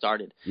season even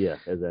started. Yeah,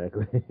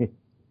 exactly.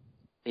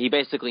 He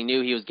basically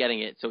knew he was getting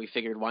it, so he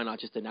figured why not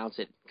just announce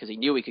it because he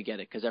knew he could get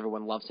it because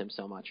everyone loves him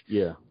so much.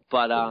 Yeah.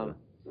 But,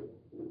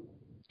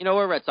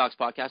 we're a Red Sox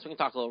podcast. We can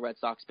talk a little Red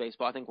Sox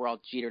baseball. I think we're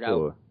all jetered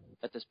out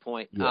at this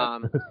point. Yeah.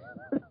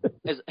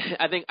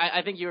 I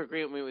think you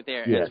agree with me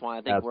there, yeah, Antwan.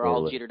 I think we're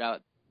all jetered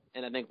out,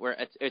 and I think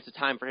it's a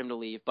time for him to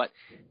leave. But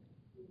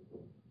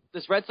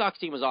this Red Sox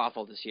team was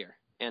awful this year,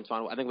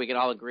 Antwan. I think we can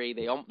all agree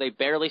they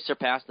barely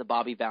surpassed the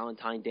Bobby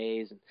Valentine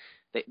days,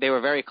 and they were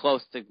very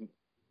close to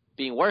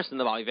being worse than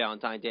the Bobby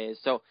Valentine days.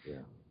 So,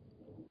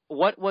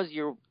 what was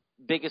your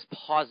biggest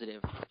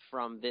positive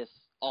from this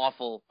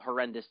awful,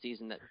 horrendous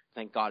season that,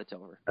 thank God, it's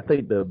over? I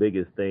think the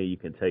biggest thing you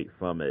can take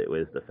from it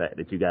was the fact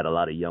that you got a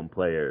lot of young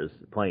players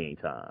playing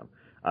time.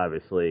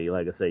 Obviously,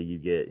 like I say, you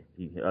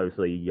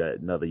got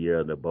another year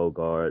of the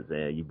Bogarts,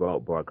 and you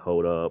brought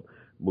Barcode up.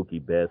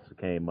 Mookie Betts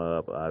came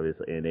up,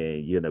 obviously, and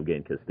then you end up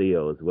getting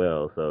Castillo as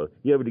well. So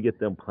you're able to get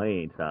them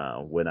playing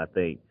time when I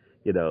think,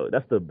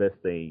 that's the best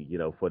thing,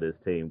 for this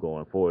team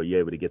going forward.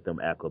 You're able to get them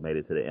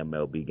acclimated to the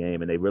MLB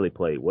game, and they really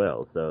played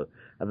well. So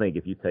I think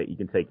if you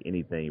can take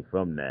anything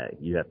from that,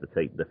 you have to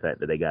take the fact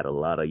that they got a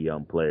lot of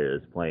young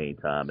players playing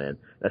time, and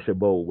that should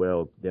bode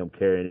well them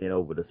carrying it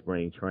over the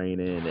spring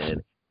training.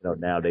 And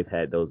now they've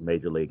had those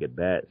major league at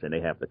bats, and they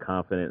have the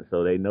confidence,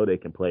 so they know they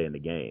can play in the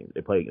game.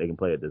 They can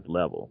play at this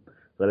level.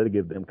 So that'll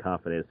give them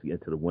confidence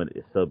into the win.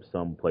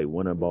 Some play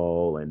winter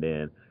ball, and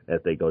then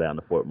as they go down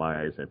to Fort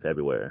Myers in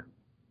February.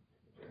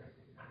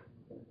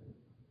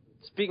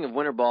 Speaking of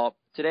winter ball,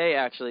 today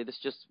actually, this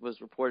just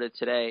was reported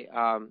today.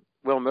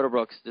 Will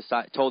Middlebrooks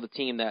told the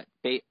team that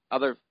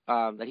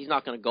that he's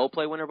not going to go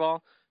play winter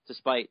ball,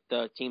 despite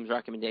the team's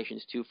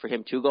recommendations for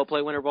him to go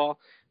play winter ball.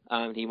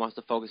 He wants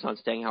to focus on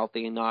staying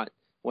healthy and not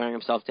wearing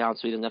himself down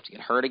so he doesn't have to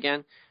get hurt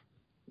again.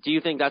 Do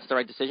you think that's the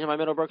right decision by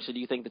Middlebrooks, or do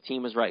you think the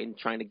team is right in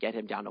trying to get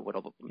him down to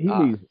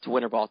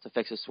winter ball to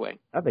fix his swing?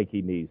 I think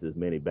he needs as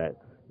many bats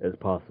as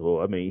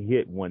possible. I mean, he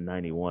hit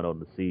 191 on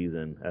the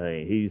season. I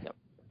mean,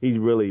 he's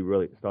really,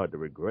 really started to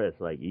regress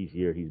like each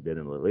year he's been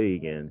in the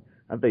league, and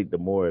I think the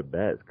more at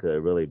bats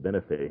could really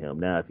benefit him.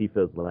 Now, if he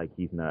feels like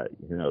he's not,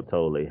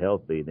 totally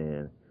healthy,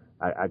 then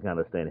I can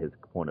understand his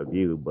point of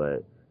view,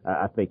 but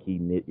I think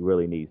he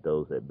really needs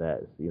those at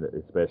bats,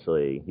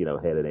 especially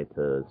heading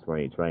into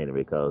spring training,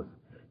 because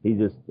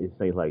it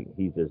seems like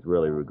he's just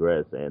really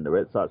regressed, and the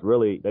Red Sox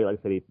really,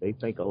 they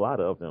think a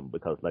lot of him,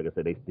 because like I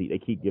said, they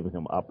keep giving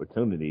him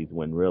opportunities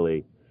when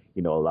really,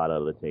 a lot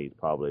of other teams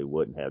probably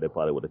wouldn't have. They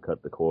probably would have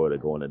cut the cord or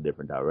go in a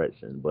different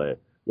direction. But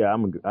yeah,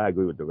 I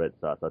agree with the Red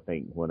Sox. I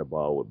think winter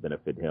ball would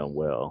benefit him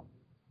well.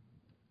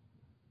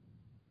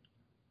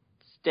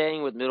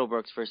 Staying with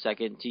Middlebrooks for a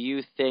second, do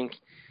you think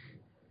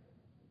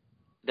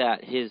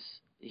that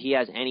he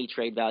has any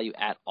trade value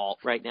at all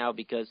right now?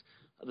 Because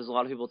there's a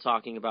lot of people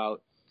talking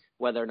about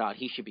whether or not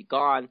he should be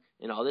gone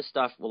and all this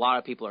stuff. A lot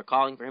of people are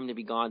calling for him to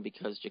be gone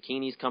because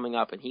Giacchini's coming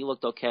up and he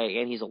looked okay,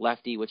 and he's a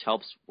lefty, which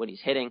helps when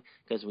he's hitting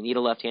because we need a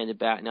left-handed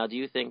bat. Now, do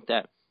you think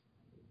that,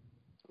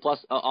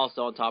 plus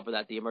also on top of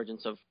that, the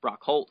emergence of Brock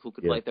Holt, who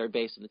could play third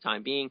base in the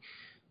time being,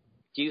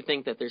 do you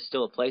think that there's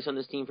still a place on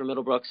this team for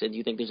Middlebrooks, and do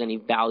you think there's any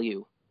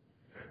value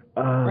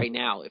right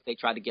now if they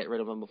try to get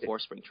rid of him before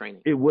spring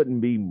training? It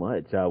wouldn't be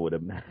much, I would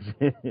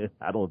imagine.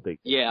 I don't think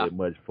there's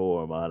much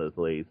for him,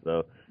 honestly.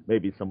 So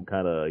maybe some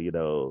kind of,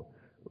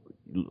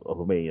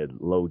 a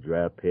low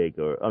draft pick,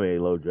 or a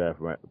low draft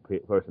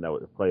person that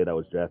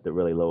was drafted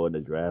really low in the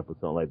draft or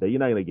something like that. You're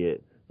not going to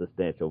get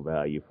substantial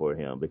value for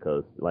him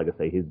because, like I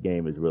say, his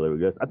game is really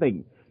regressed. I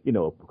think,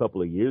 a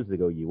couple of years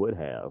ago you would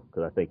have,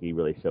 because I think he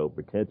really showed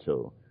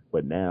potential.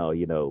 But now,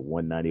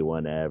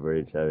 191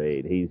 average. I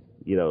mean, he's,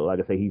 like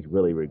I say, he's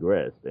really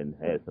regressed and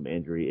had some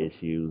injury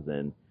issues.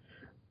 And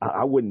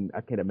I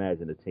can't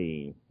imagine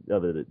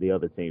the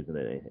other teams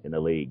in the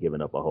league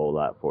giving up a whole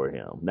lot for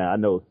him. Now, I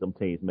know some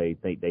teams may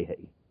think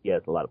he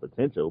has a lot of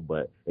potential,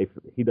 but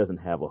he doesn't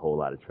have a whole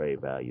lot of trade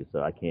value.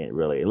 So I can't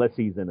really, unless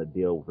he's in a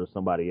deal for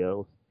somebody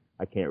else,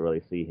 I can't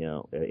really see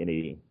him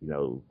any,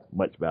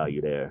 much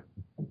value there.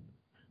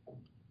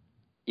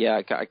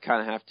 Yeah, I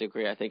kind of have to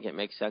agree. I think it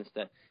makes sense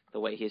that the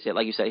way he's hit,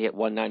 like you said, he hit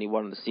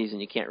 191 in the season.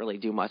 You can't really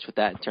do much with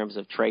that in terms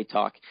of trade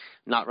talk.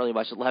 Not really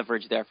much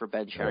leverage there for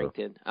Ben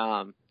Cherington.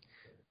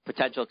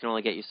 Potential can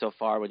only get you so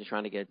far when you're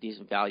trying to get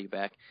decent value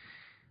back.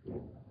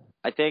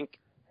 I think,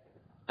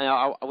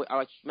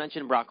 I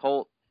mentioned Brock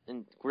Holt,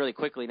 and really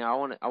quickly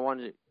now, I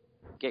wanted to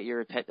get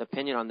your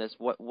opinion on this.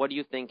 What do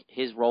you think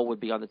his role would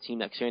be on the team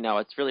next year? Now,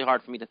 it's really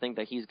hard for me to think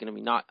that he's going to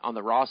be not on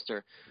the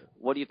roster.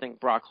 What do you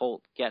think Brock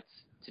Holt gets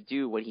to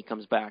do when he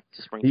comes back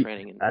to spring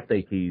training? I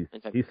think he's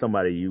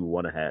somebody you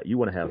want to have. You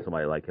want to have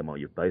somebody like him on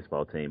your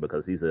baseball team,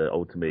 because he's an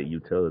ultimate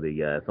utility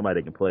guy,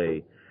 somebody that can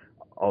play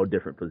all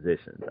different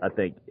positions. I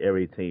think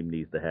every team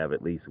needs to have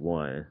at least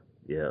one.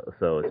 Yeah.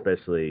 So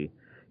especially,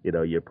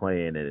 you're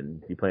playing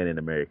in the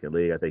American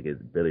League, I think it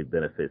really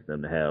benefits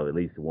them to have at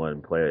least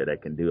one player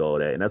that can do all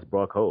that. And that's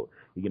Brock Holt.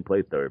 He can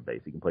play third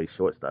base. He can play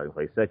shortstop. He can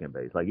play second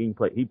base. Like, he can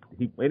play,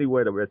 he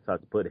anywhere the Red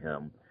Sox put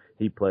him,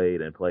 he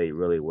played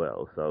really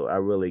well. So I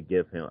really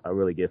give him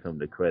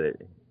the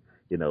credit,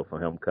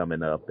 for him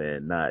coming up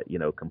and not,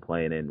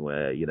 complaining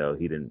where,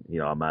 he didn't,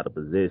 I'm out of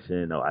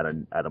position, or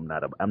I'm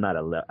not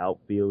a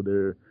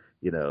outfielder.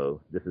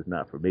 This is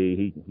not for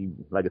me. He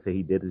like I said,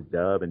 he did his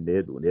job and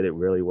did it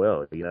really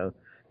well.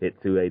 Hit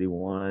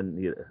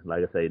 281.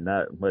 Like I say,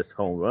 not much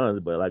home runs,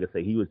 but like I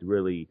say, he was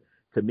really,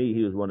 to me,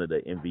 he was one of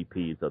the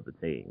MVPs of the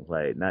team.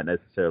 Like, not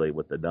necessarily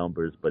with the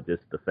numbers, but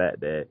just the fact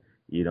that,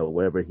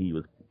 wherever he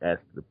was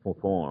asked to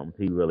perform,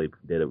 he really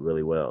did it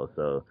really well.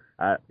 So,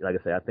 like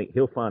I say, I think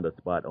he'll find a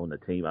spot on the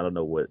team. I don't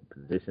know what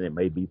position. It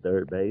may be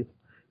third base.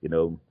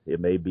 It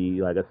may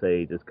be, like I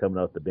say, just coming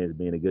off the bench,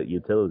 being a good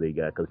utility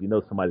guy, because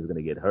somebody's going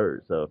to get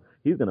hurt. So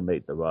he's going to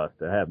make the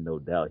roster. I have no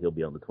doubt he'll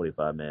be on the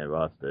 25-man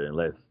roster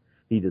unless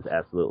he just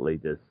absolutely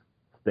just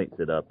stinks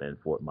it up in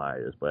Fort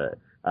Myers. But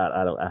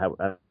I don't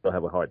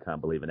have a hard time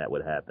believing that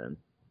would happen.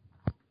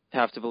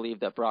 have to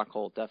believe that Brock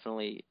Holt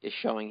definitely is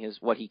showing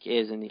what he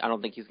is, and I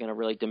don't think he's going to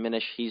really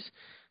diminish. He's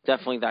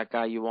definitely that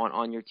guy you want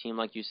on your team,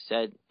 like you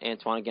said.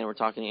 Antwan, again, we're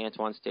talking to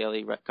Antwan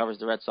Staley, covers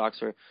the Red Sox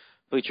for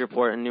Bleacher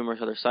Report and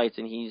numerous other sites,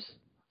 and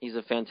he's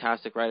a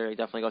fantastic writer. You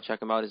definitely go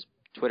check him out. His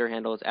Twitter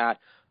handle is at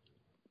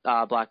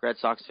Black Red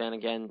Sox Fan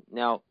again.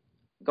 Now,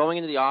 going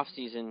into the off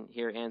season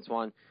here,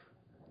 Antwan,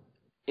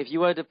 if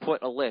you had to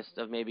put a list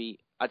of maybe,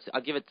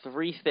 I'll give it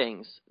 3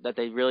 things that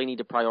they really need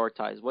to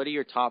prioritize. What are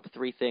your top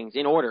 3 things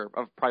in order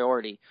of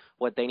priority,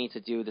 what they need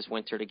to do this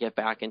winter to get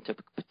back into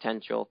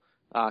potential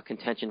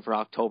contention for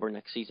October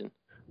next season?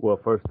 Well,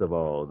 first of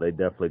all, they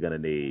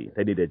definitely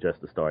need to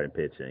adjust the starting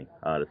pitching.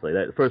 Honestly,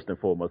 that first and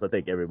foremost, I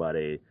think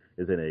everybody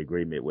is in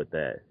agreement with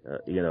that.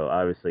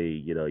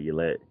 Obviously,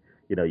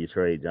 you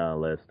trade John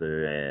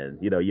Lester, and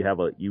you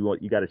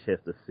got a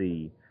chance to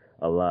see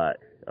a lot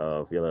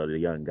of the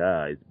young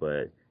guys,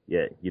 but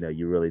yet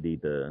you really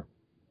need to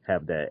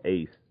have that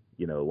ace.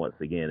 Once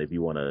again, if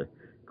you want to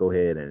go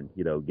ahead and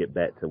get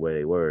back to where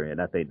they were,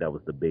 and I think that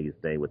was the biggest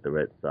thing with the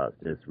Red Sox,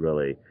 just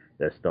really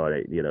that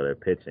started their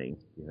pitching.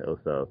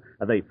 So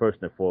I think first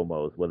and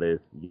foremost, whether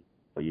it's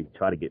you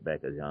try to get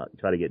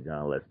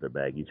John Lester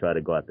back, you try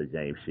to go after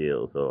James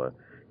Shields or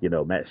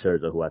Matt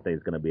Scherzer, who I think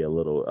is going to be a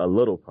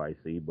little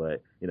pricey,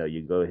 but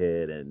you go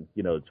ahead and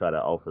try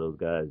to offer those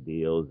guys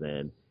deals,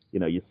 and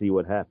you see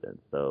what happens.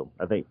 So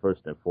I think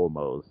first and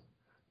foremost,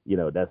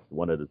 that's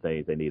one of the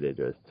things they need to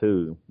address.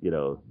 2,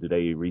 do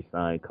they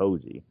re-sign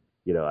Koji?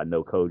 I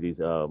know Koji's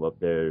up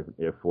there.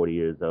 They're 40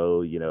 years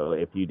old.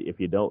 If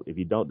you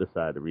don't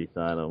decide to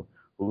re-sign him,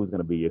 who's going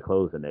to be your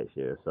closer next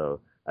year?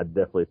 So I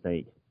definitely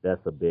think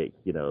that's a big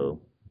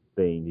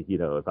thing.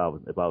 If I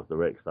was the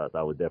Red Sox,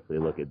 I would definitely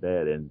look at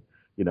that. And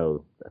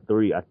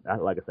 3,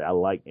 like I said, I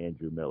like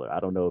Andrew Miller. I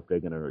don't know if they're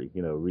going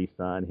to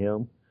re-sign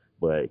him,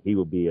 but he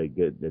would be a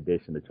good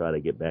addition to try to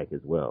get back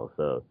as well.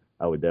 So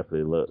I would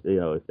definitely look.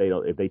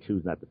 If they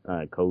choose not to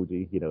sign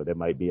Koji, there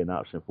might be an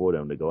option for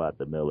them to go out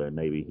to Miller, and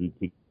maybe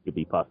he could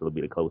be possibly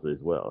be the closer as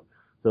well.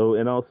 So,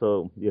 and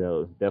also,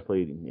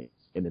 definitely,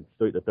 and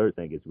the third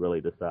thing is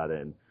really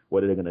deciding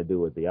what are they going to do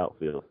with the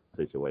outfield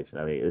situation.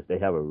 I mean, if they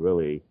have a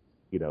really,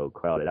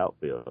 crowded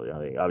outfield. I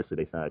mean, obviously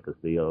they signed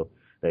Castillo.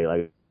 They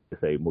like to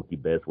say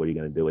Mookie Betts. What are you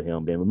going to do with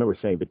him? Then remember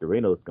Shane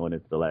Victorino's going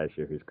into the last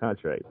year of his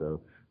contract. So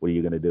what are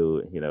you going to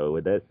do,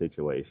 with that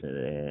situation?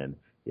 And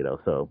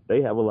so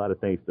they have a lot of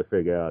things to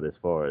figure out as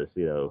far as,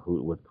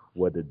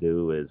 what to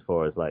do as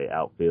far as like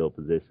outfield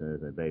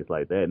positions and things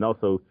like that. And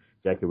also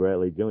Jackie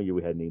Bradley Jr.,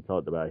 we hadn't even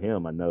talked about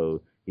him. I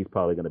know he's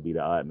probably going to be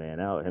the odd man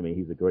out. I mean,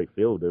 he's a great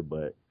fielder,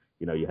 but,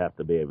 you have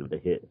to be able to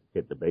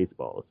hit the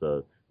baseball.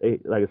 So they,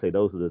 like I say,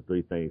 those are the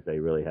 3 things they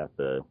really have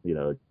to,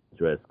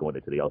 address going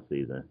into the off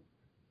season.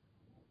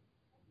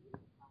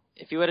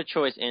 If you had a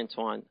choice,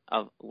 Antwan,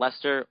 of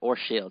Lester or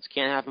Shields,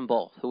 can't have them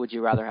both. Who would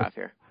you rather have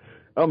here?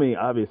 I mean,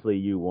 obviously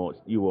you want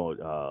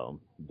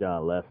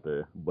John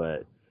Lester,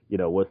 but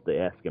what's the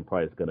asking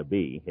price going to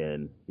be,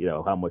 and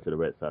how much are the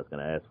Red Sox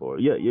going to ask for?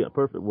 Yeah,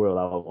 perfect world,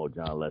 I want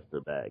John Lester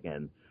back,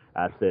 and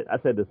I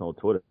said this on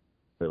Twitter,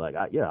 like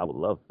I would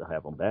love to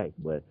have him back,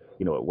 but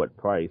at what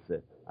price?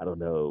 I don't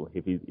know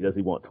if does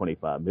he want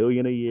 $25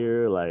 million a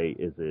year? Like,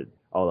 is it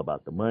all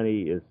about the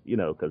money? Is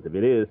because if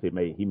it is, he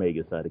may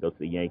decide to go to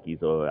the Yankees,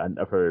 or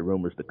I've heard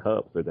rumors the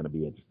Cubs are going to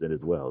be interested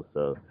as well.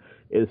 So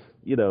it's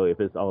if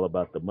it's all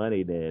about the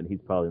money, then he's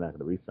probably not going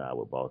to re-sign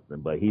with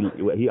Boston. But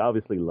he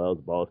obviously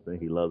loves Boston.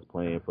 He loves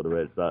playing for the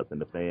Red Sox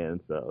and the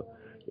fans. So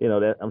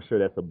that I'm sure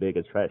that's a big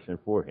attraction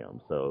for him.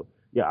 So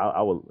yeah,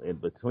 I will. In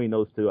between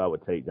those 2, I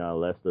would take John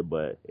Lester.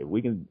 But if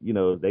we can,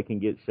 they can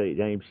get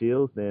James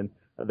Shields, then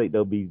I think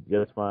they'll be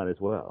just fine as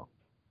well.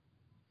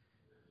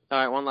 All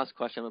right, one last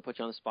question. I'm going to put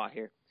you on the spot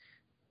here.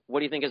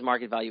 What do you think his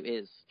market value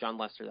is, John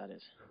Lester, that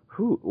is?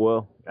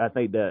 Well, I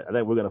think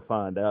we're going to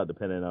find out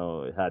depending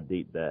on how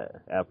deep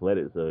that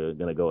Athletics are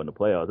going to go in the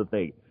playoffs. I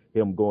think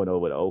him going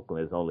over to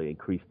Oakland has only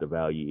increased the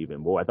value even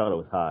more. I thought it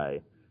was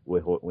high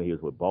when he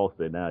was with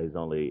Boston. Now he's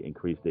only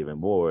increased even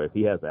more. If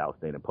he has an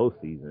outstanding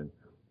postseason,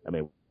 I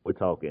mean, we're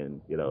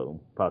talking,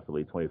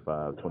 possibly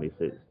 25,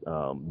 26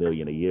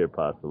 million a year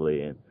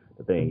possibly. And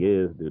the thing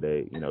is, do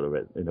they,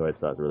 the Red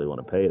Sox really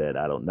want to pay that?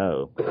 I don't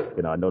know.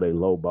 I know they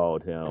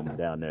lowballed him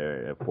down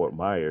there at Fort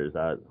Myers.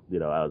 I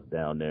was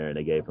down there and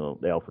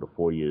they offered a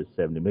 4 year,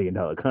 $70 million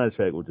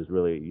contract, which is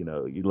really,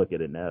 you look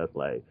at it now, it's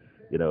like,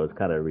 it's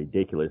kind of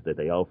ridiculous that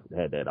they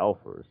had that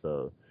offer.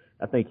 So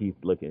I think you're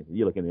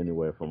looking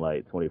anywhere from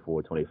like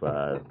 24,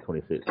 25,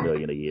 26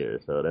 million a year.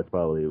 So that's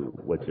probably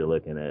what you're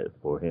looking at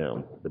for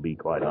him, to be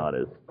quite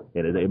honest.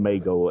 And it may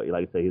go,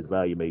 like I say, his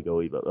value may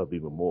go up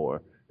even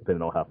more,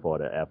 depending on how far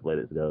the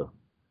Athletics go.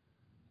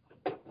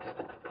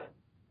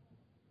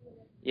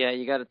 Yeah,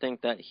 you got to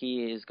think that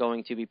he is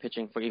going to be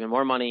pitching for even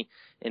more money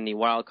in the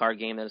wild card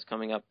game that is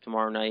coming up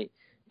tomorrow night.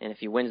 And if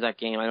he wins that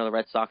game, I know the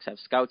Red Sox have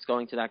scouts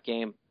going to that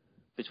game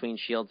between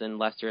Shields and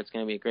Lester. It's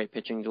going to be a great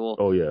pitching duel.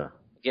 Oh, yeah.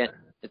 Again,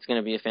 it's going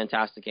to be a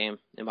fantastic game,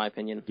 in my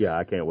opinion. Yeah,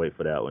 I can't wait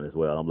for that one as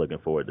well. I'm looking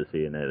forward to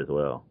seeing that as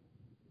well.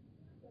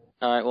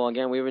 All right, well,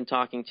 again, we've been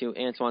talking to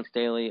Antwan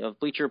Staley of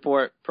Bleacher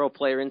Report, Pro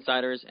Player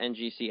Insiders,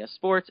 NGCS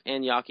Sports,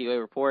 and Yaki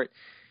Report.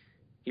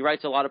 He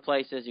writes a lot of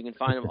places. You can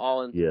find him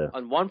all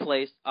on one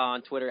place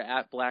on Twitter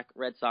at Black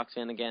Red Sox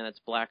Fan. Again, that's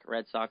Black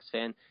Red Sox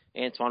Fan.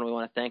 Antwan, we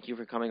want to thank you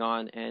for coming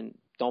on, and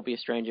don't be a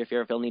stranger. If you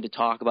ever feel need to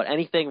talk about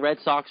anything Red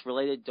Sox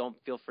related, don't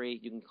feel free.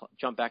 You can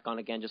jump back on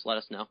again. Just let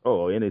us know.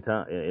 Oh,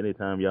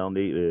 anytime y'all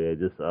need me,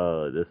 just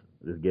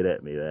get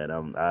at me, man.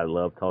 I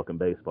love talking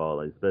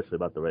baseball, especially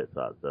about the Red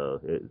Sox. So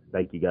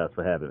thank you guys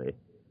for having me.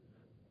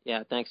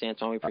 Yeah, thanks,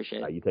 Antwan. We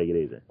appreciate it. You take it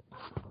easy.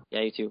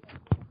 Yeah, you too.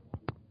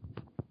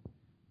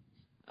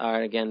 All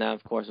right, again,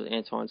 of course, with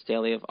Antwan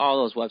Staley of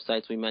all those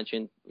websites we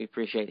mentioned. We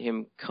appreciate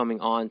him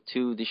coming on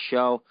to the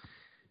show.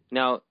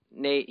 Now,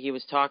 Nate, he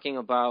was talking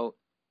about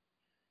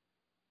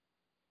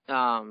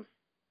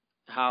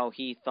how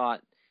he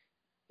thought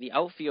the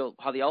outfield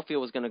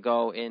was going to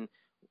go in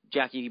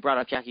Jackie. He brought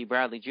up Jackie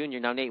Bradley Jr.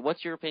 Now, Nate,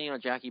 what's your opinion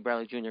on Jackie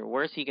Bradley Jr.?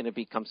 Where is he going to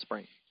be come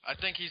spring? I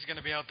think he's going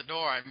to be out the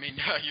door. I mean,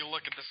 you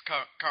look at this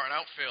current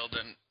outfield,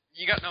 and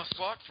you got no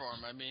spot for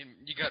him. I mean,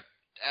 you got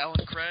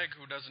Alan Craig,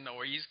 who doesn't know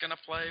where he's going to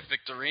play.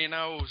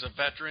 Victorino, who's a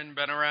veteran,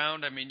 been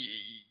around. I mean,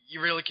 you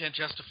really can't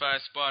justify a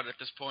spot at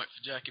this point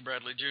for Jackie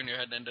Bradley Jr.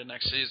 heading into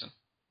next season.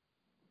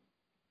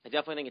 I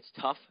definitely think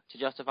it's tough to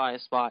justify a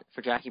spot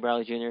for Jackie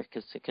Bradley Jr.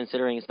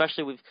 Considering,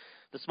 especially with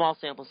the small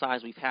sample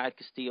size we've had.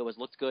 Castillo has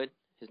looked good.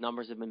 His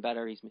numbers have been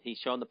better. He's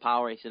shown the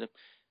power. He's hit a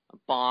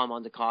bomb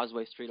onto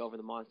Causeway Street over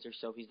the monster.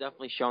 So he's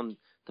definitely shown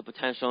the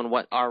potential and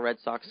what our Red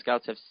Sox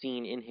scouts have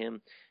seen in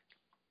him.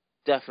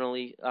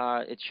 Definitely,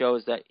 it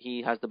shows that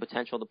he has the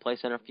potential to play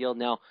center field.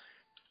 Now,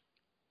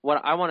 what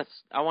I want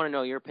to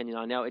know your opinion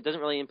on. Now, it doesn't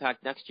really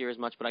impact next year as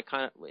much, but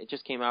it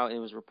just came out and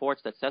it was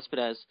reports that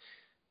Cespedes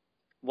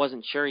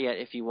wasn't sure yet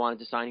if he wanted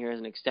to sign here as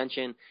an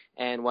extension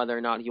and whether or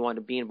not he wanted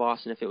to be in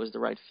Boston if it was the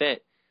right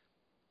fit.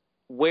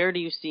 Where do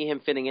you see him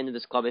fitting into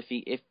this club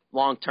if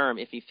long term,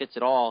 if he fits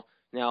at all?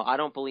 Now, I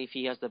don't believe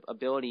he has the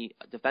ability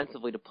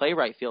defensively to play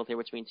right field here,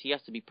 which means he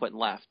has to be put in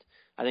left.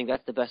 I think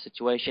that's the best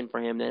situation for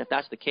him. And if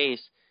that's the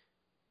case,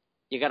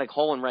 you got a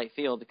hole in right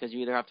field because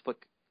you either have to put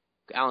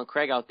Alan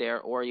Craig out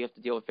there or you have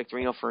to deal with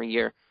Victorino for a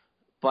year.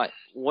 But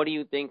what do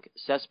you think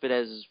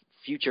Cespedes'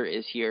 future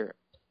is here?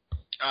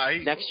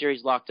 Next year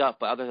he's locked up,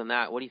 but other than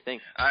that, what do you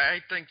think? I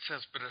think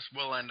Cespedes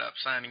will end up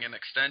signing an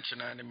extension,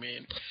 and I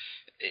mean,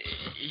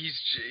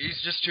 he's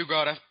just too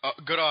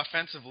good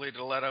offensively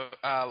to let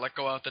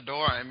go out the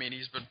door. I mean,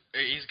 he's got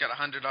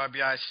a 100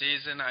 RBI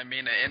season. I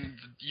mean, and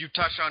you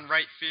touch on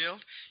right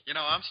field. You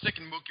know, I'm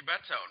sticking Mookie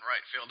Betts out in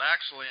right field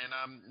actually, and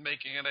I'm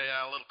making it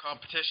a little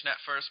competition at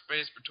first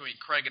base between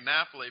Craig and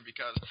Napoli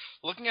because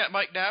looking at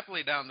Mike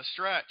Napoli down the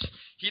stretch,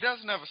 he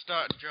doesn't have a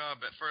starting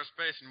job at first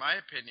base in my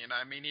opinion.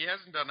 I mean, he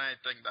hasn't done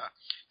anything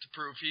to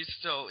prove he's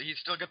still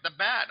got the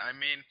bat. I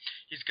mean,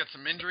 he's got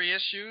some injury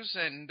issues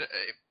and.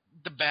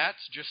 The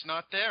bat's just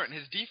not there, and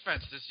his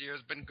defense this year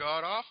has been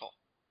god-awful.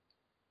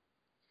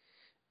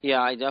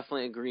 Yeah, I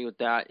definitely agree with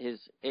that.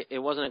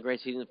 It wasn't a great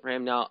season for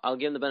him. Now, I'll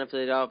give him the benefit of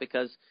the doubt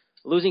because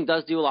losing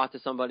does do a lot to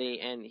somebody,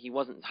 and he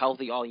wasn't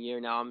healthy all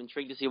year. Now, I'm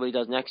intrigued to see what he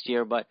does next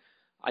year, but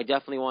I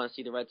definitely want to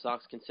see the Red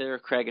Sox consider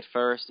Craig at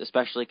first,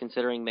 especially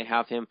considering they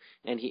have him,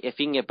 and if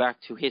he can get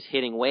back to his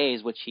hitting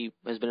ways, which he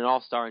has been an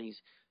all-star, and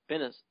he's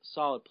been a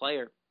solid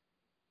player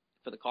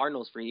for the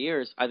Cardinals for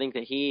years, I think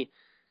that he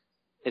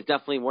it's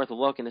definitely worth a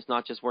look, and it's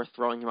not just worth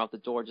throwing him out the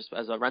door just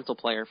as a rental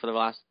player for the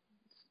last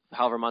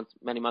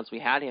many months we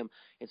had him.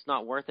 It's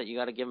not worth it. You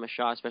got to give him a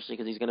shot, especially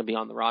because he's going to be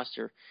on the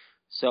roster.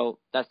 So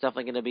that's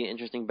definitely going to be an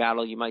interesting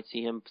battle. You might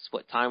see him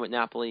split time with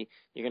Napoli.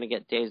 You're going to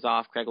get days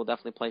off. Craig will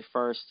definitely play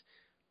first.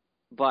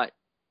 But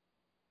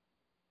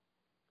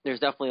there's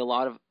definitely a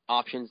lot of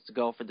options to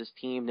go for this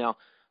team. Now,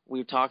 we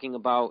were talking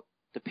about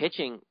the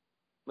pitching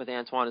with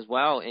Antwan as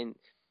well, and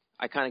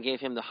I kind of gave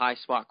him the high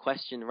spot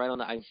question right on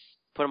the – I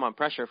put him on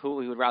pressure of who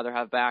he would rather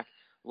have back,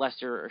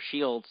 Lester or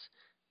Shields,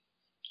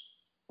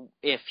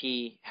 if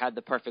he had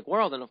the perfect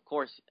world. And, of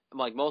course,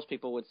 like most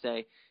people would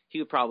say, he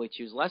would probably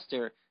choose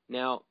Lester.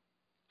 Now,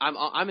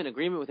 I'm in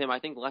agreement with him. I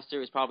think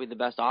Lester is probably the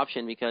best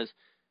option because,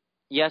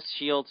 yes,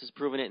 Shields has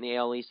proven it in the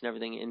AL East and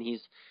everything, and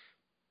he's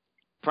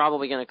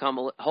probably going to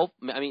come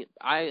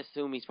I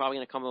assume he's probably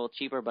going to come a little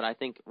cheaper, but I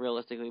think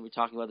realistically, we were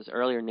talking about this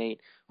earlier,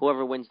 Nate,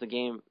 whoever wins the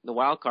game, the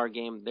wild card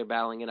game, they're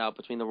battling it out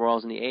between the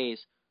Royals and the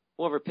A's.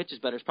 Whoever pitches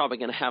better is probably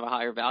going to have a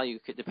higher value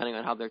depending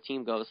on how their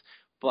team goes.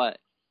 But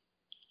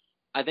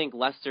I think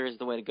Lester is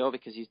the way to go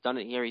because he's done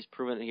it here. He's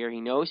proven it here.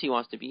 He knows he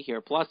wants to be here.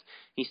 Plus,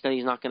 he said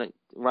he's not going to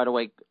right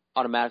away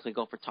automatically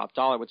go for top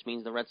dollar, which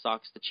means the Red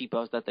Sox, the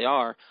cheapos that they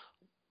are,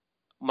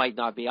 might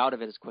not be out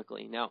of it as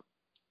quickly. Now,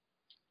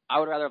 I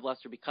would rather have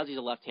Lester because he's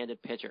a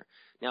left-handed pitcher.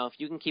 Now, if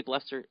you can keep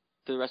Lester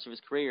through the rest of his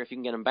career, if you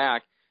can get him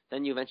back,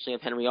 then you eventually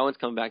have Henry Owens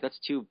coming back. That's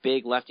two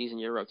big lefties in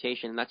your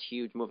rotation, and that's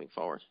huge moving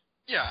forward.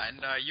 Yeah,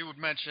 and you had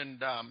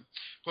mentioned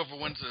whoever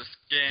wins this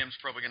game is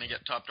probably going to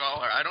get top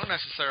dollar. I don't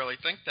necessarily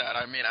think that.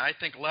 I mean, I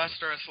think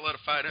Lester has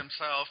solidified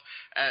himself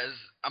as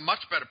a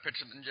much better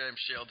pitcher than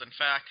James Shields. In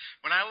fact,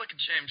 when I look at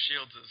James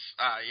Shields'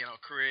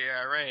 career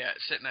ERA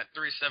sitting at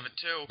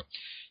 3.72,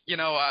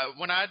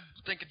 when I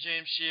think of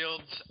James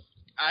Shields,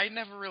 I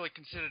never really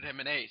considered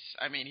him an ace.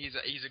 I mean, he's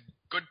a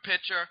good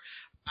pitcher.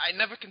 I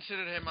never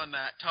considered him on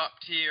that top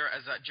tier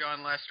as a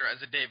John Lester, as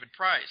a David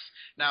Price.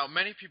 Now,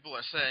 many people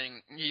are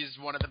saying he's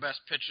one of the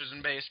best pitchers in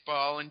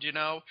baseball, and,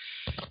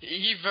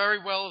 he very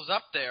well is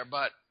up there.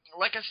 But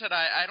like I said,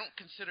 I don't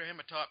consider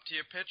him a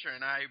top-tier pitcher,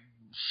 and I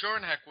sure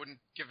in heck wouldn't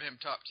give him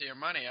top-tier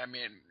money. I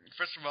mean,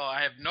 first of all,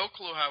 I have no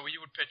clue how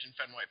he would pitch in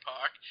Fenway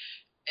Park.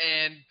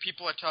 And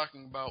people are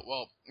talking about,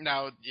 well,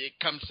 now it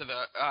comes to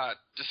the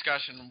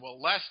discussion, well,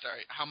 Lester,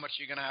 how much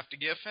are you going to have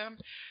to give him?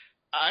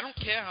 I don't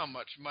care how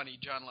much money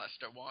John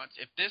Lester wants.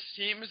 If this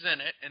team is in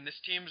it, and this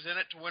team is in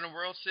it to win a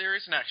World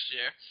Series next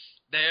year,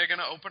 they're going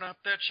to open up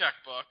their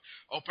checkbook,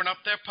 open up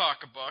their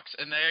pocketbooks,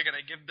 and they're going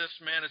to give this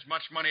man as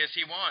much money as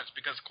he wants.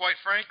 Because, quite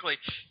frankly,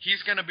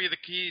 he's going to be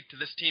the key to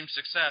this team's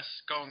success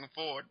going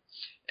forward.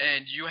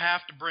 And you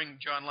have to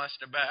bring John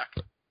Lester back.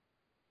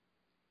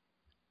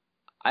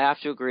 I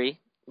have to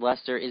agree.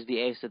 Lester is the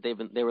ace that they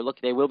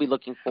will be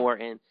looking for,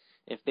 and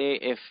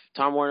if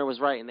Tom Werner was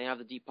right and they have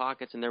the deep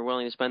pockets and they're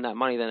willing to spend that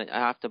money, then I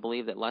have to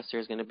believe that Lester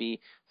is going to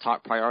be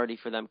top priority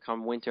for them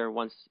come winter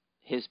once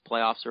his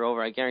playoffs are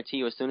over. I guarantee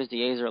you, as soon as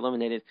the A's are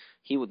eliminated,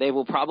 they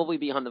will probably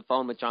be on the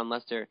phone with John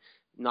Lester,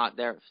 not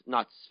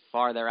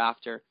far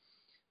thereafter,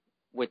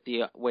 with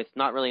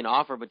not really an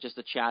offer, but just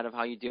a chat of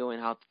how you doing,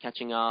 how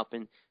catching up,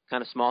 and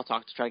kind of small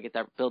talk to try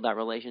to build that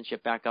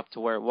relationship back up to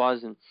where it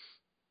was. And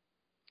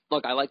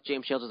look, I like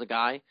James Shields as a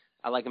guy.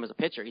 I like him as a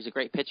pitcher. He's a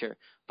great pitcher.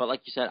 But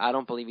like you said, I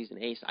don't believe he's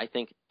an ace. I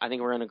think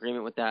we're in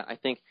agreement with that. I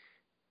think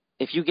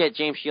if you get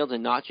James Shields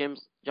and not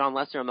John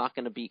Lester, I'm not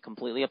going to be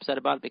completely upset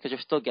about it because you're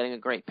still getting a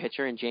great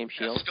pitcher in James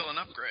Shields. It's still an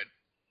upgrade.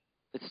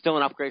 It's still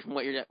an upgrade from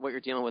what you're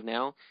dealing with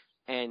now.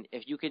 And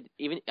if you could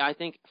I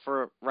think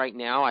for right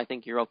now, I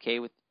think you're okay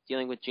with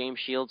dealing with James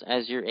Shields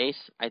as your ace.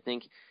 I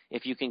think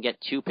if you can get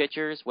two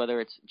pitchers,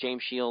 whether it's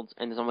James Shields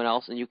and someone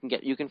else, and you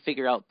can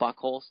figure out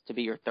Buchholz to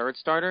be your third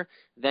starter,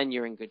 then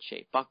you're in good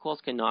shape.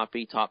 Buchholz cannot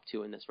be top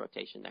two in this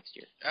rotation next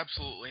year.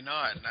 Absolutely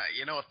not. And,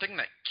 a thing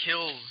that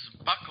kills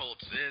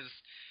Buchholz is,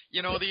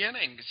 the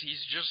innings.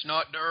 He's just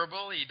not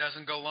durable. He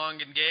doesn't go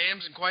long in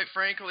games. And quite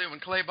frankly, when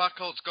Clay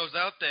Buchholz goes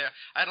out there,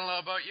 I don't know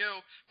about you,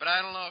 but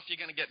I don't know if you're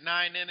going to get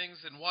 9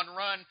 innings in 1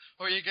 run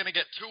or you're going to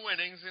get 2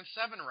 innings in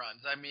 7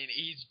 runs. I mean,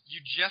 you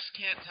just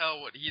can't tell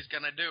what he's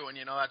going to do. And,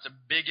 that's a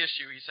big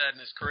issue he's had in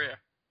his career.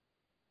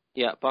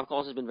 Yeah,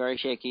 Buchholz has been very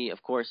shaky.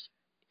 Of course,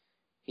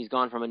 he's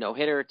gone from a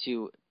no-hitter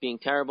to being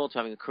terrible to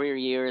having a career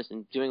years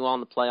and doing well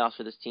in the playoffs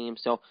for this team.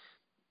 So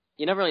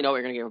you never really know what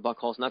you're going to get with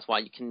Buchholz, and that's why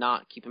you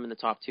cannot keep him in the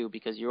top 2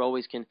 because you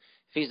always can.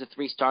 If he's a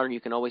 3 starter, you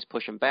can always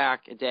push him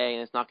back a day,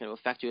 and it's not going to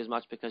affect you as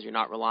much because you're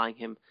not relying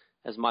him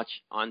as much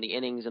on the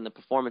innings and the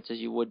performances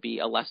you would be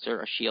a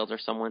Lester, a Shields, or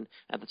someone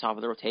at the top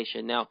of the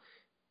rotation. Now,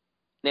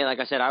 Nate, like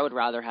I said, I would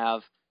rather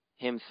have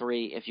him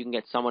 3 if you can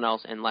get someone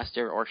else and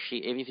Lester or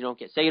even if you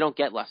don't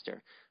get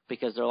Lester,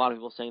 because there are a lot of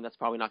people saying that's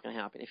probably not going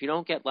to happen. If you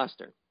don't get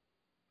Lester,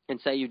 and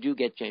say you do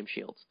get James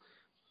Shields,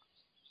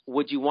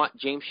 would you want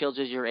James Shields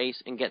as your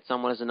ace and get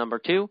someone as a number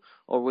 2,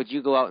 or would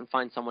you go out and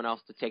find someone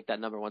else to take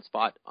that number 1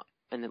 spot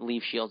and then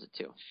leave Shields at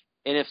 2?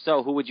 And if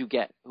so, who would you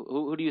get?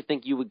 Who do you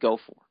think you would go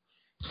for?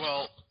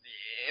 Well,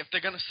 if they're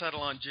going to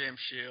settle on James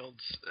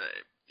Shields,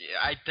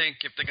 I think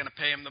if they're going to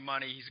pay him the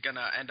money, he's going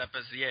to end up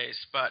as the ace.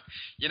 But,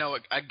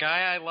 a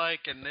guy I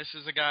like, and this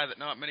is a guy that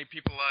not many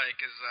people like,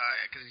 is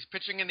because he's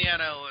pitching in the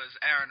NL, is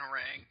Aaron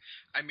Harang.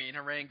 I mean,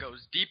 Harang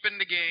goes deep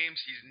into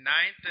games. He's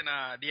 9th in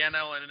the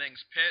NL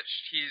innings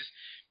pitched.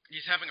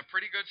 He's having a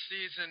pretty good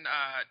season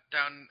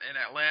down in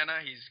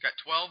Atlanta. He's got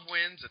 12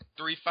 wins, a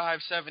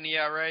 3.57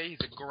 ERA. He's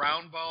a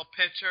ground ball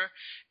pitcher.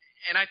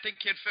 And I think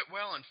he'd fit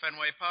well in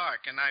Fenway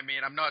Park. And, I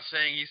mean, I'm not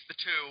saying he's the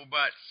 2,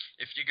 but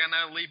if you're going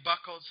to leave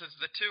Buchholz as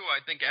the 2, I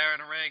think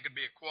Aaron Harang could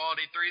be a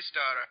quality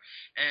 3-starter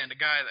and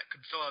a guy that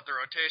could fill out the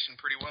rotation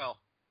pretty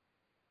well.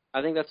 I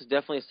think that's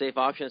definitely a safe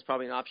option. It's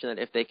probably an option that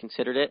if they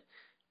considered it,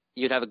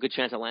 you'd have a good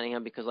chance of landing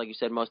him because, like you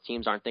said, most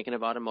teams aren't thinking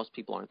about him. Most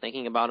people aren't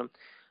thinking about him.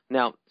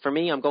 Now, for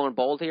me, I'm going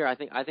bold here. I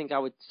think I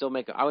would still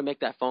make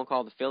that phone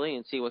call to Philly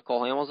and see what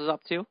Cole Hamels is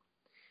up to.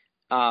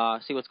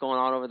 See what's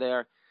going on over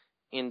there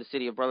in the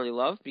city of brotherly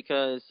love,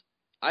 because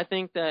I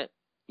think that,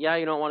 yeah,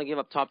 you don't want to give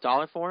up top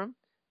dollar for him,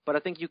 but I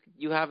think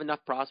you have enough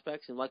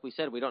prospects, and like we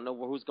said, we don't know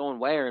who's going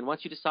where, and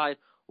once you decide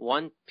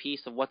one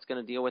piece of what's going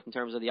to deal with in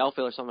terms of the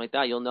outfield or something like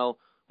that, you'll know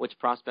which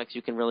prospects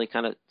you can really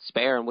kind of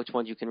spare and which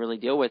ones you can really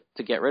deal with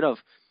to get rid of.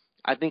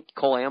 I think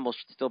Cole Hamels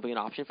should still be an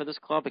option for this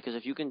club, because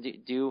if you can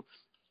do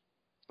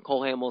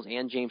Cole Hamels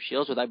and James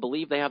Shields, which I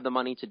believe they have the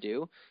money to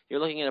do, you're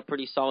looking at a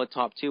pretty solid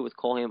top 2 with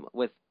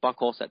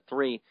Buchholz at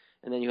 3,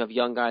 and then you have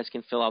young guys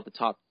can fill out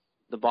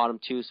the bottom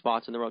 2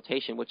 spots in the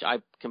rotation, which I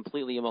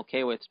completely am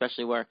okay with,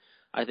 especially where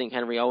I think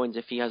Henry Owens,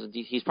 if he has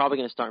he's probably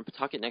going to start in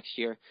Pawtucket next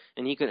year,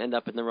 and he could end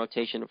up in the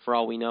rotation for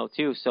all we know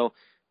too. So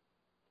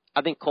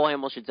I think Cole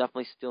Hamels should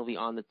definitely still be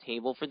on the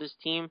table for this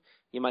team.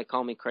 You might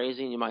call me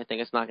crazy, and you might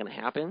think it's not going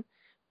to happen,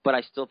 but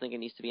I still think it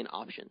needs to be an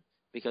option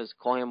because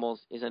Cole Hamels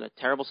is in a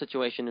terrible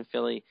situation in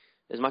Philly.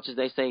 As much as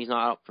they say he's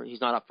not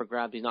up for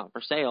grabs, he's not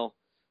for sale,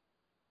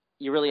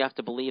 you really have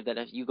to believe that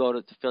if you go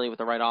to Philly with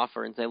the right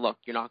offer and say, look,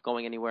 you're not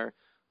going anywhere,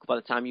 by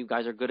the time you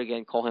guys are good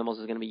again, Cole Hamels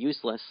is going to be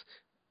useless.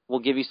 We'll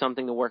give you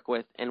something to work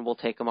with, and we'll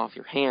take him off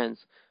your hands.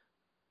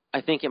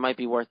 I think it might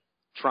be worth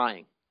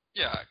trying.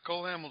 Yeah,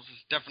 Cole Hamels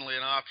is definitely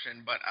an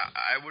option, but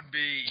I'd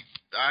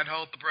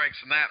hold the brakes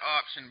on that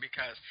option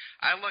because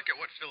I look at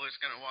what Philly's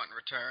going to want in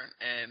return,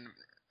 and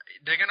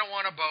they're going to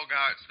want a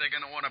Bogarts, they're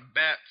going to want a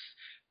Betts,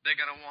 they're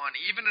going to want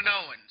even an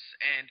Owens,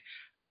 and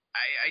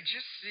I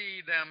just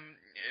see them,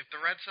 if the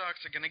Red Sox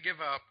are going to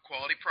give up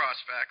quality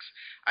prospects,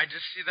 I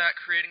just see that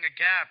creating a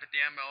gap at the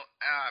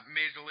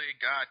Major League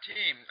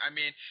team. I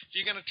mean, if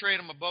you're going to trade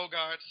them a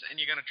Bogarts and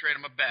you're going to trade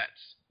them a Betts,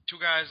 two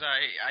guys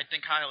I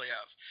think highly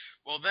of,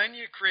 well, then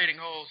you're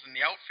creating holes in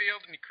the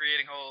outfield and you're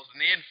creating holes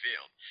in the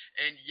infield.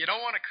 And you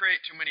don't want to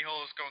create too many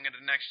holes going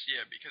into next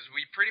year because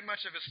we pretty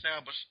much have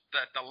established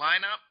that the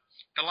lineup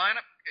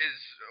is,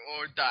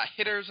 or the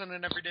hitters on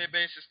an everyday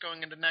basis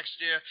going into next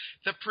year,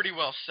 they're pretty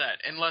well set,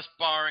 unless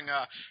barring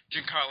a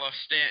Giancarlo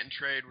Stanton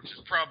trade, which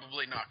is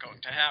probably not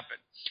going to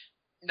happen.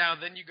 Now,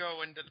 then you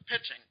go into the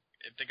pitching.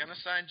 If they're going to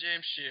sign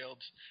James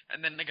Shields,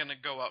 and then they're going to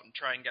go out and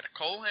try and get a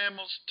Cole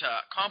Hamels to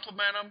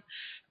complement him,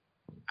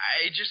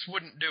 I just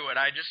wouldn't do it.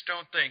 I just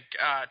don't think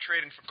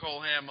trading for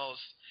Cole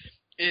Hamels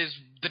is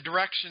the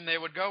direction they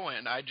would go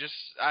in.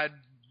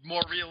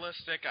 More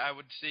realistic, I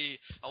would see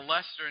a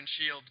Lester and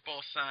Shields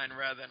both signed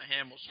rather than a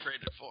Hamels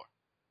traded for.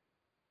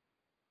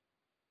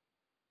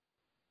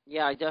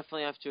 Yeah, I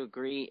definitely have to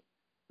agree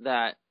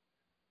that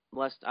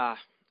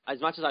as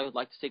much as I would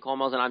like to see Cole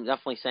Hamels, and I'm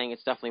definitely saying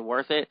it's definitely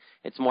worth it,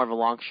 it's more of a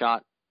long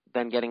shot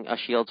than getting a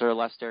Shields or a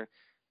Lester.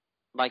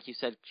 Like you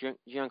said,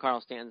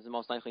 Giancarlo Stanton is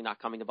most likely not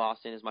coming to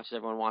Boston as much as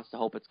everyone wants to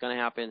hope it's going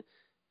to happen.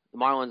 The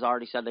Marlins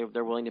already said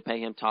they're willing to pay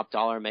him top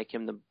dollar and make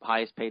him the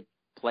highest paid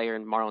player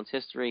in Marlins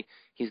history.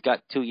 He's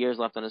got 2 years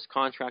left on his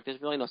contract.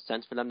 There's really no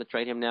sense for them to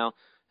trade him now,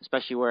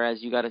 especially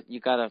whereas you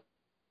gotta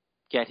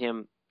get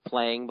him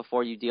playing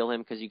before you deal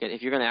him because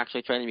if you're going to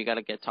actually trade him, you got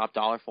to get top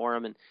dollar for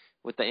him. And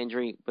with the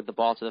injury, with the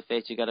ball to the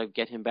face, you got to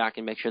get him back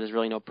and make sure there's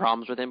really no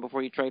problems with him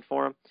before you trade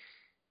for him.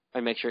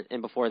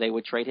 And before they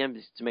would trade him,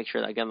 just to make sure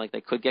that, again, like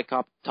they could get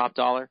top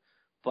dollar.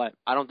 But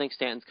I don't think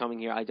Stanton's coming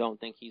here. I don't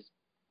think he'd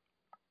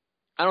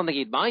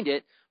mind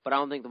it, but I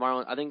don't think the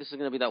Marlins. I think this is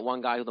going to be that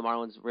one guy who the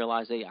Marlins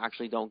realize they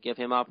actually don't give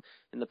him up.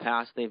 In the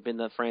past, they've been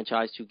the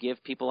franchise to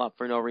give people up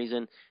for no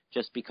reason,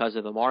 just because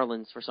of the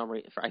Marlins for some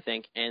reason, I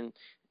think, and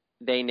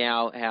they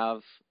now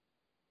have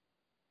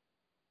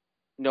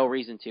no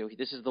reason to.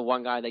 This is the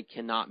one guy they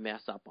cannot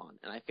mess up on,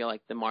 and I feel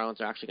like the Marlins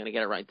are actually going to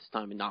get it right this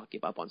time and not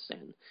give up on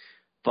Stanton.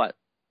 But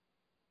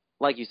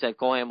like you said,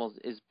 Cole Hamels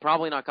is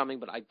probably not coming,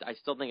 but I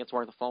still think it's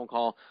worth a phone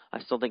call. I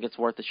still think it's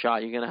worth a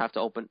shot. You're gonna have to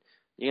open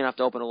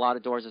a lot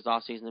of doors this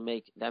offseason to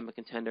make them a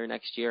contender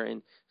next year,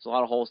 and there's a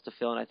lot of holes to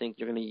fill. And I think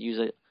you're gonna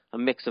use a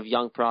mix of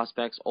young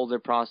prospects, older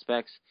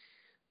prospects.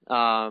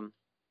 So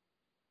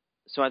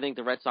I think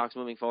the Red Sox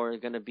moving forward are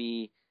going to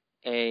be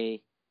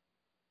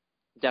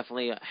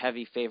definitely a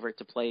heavy favorite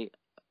to play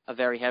a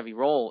very heavy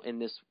role in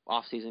this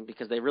offseason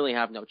because they really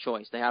have no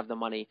choice. They have the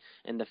money,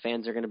 and the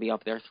fans are going to be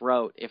up their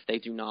throat if they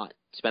do not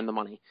spend the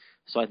money.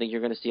 So I think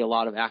you're going to see a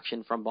lot of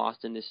action from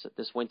Boston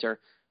this winter,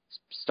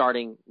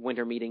 starting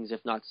winter meetings,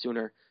 if not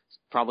sooner.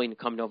 Probably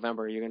come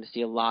November, you're going to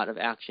see a lot of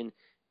action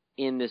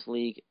in this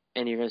league,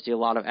 and you're going to see a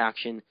lot of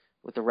action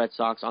with the Red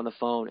Sox on the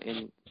phone,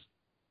 and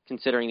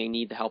considering they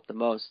need the help the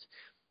most.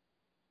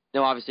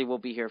 Now, obviously, we'll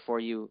be here for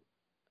you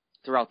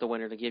throughout the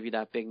winter to give you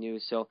that big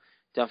news, so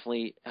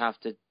definitely have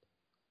to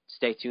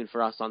stay tuned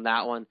for us on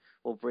that one.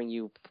 We're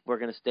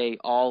going to stay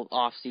all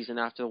off season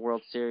after the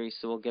World Series,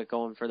 so we'll get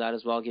going for that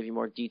as well. I'll give you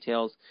more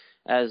details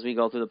as we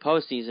go through the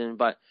postseason.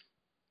 But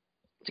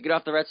to get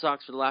off the Red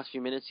Sox for the last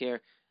few minutes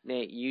here,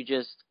 Nate, you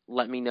just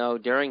let me know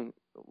during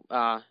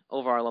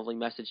over our lovely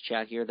message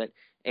chat here that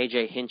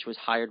AJ Hinch was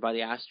hired by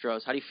the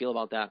Astros. How do you feel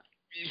about that?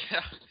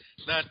 Yeah,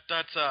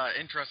 that's an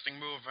interesting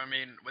move. I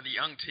mean, with a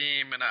young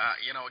team and a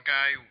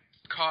guy who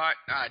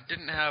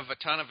didn't have a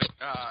ton of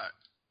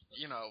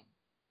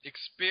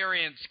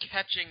experience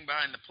catching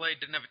behind the plate,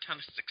 didn't have a ton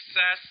of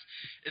success.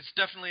 It's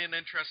definitely an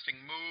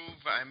interesting move.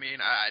 I mean,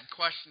 I'd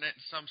question it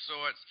in some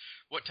sorts.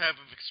 What type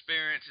of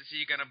experience is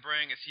he going to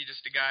bring? Is he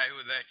just a guy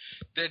who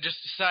they're just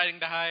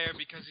deciding to hire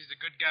because he's a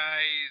good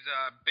guy, he's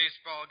a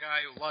baseball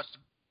guy who lots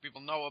of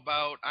people know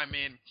about? I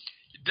mean,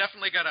 you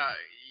definitely got to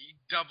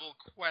double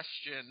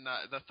question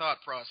the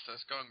thought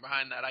process going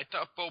behind that. I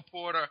thought Bo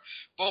Porter,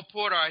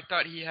 I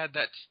thought he had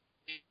that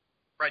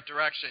right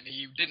direction.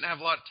 He didn't have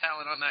a lot of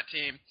talent on that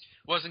team,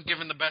 wasn't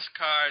given the best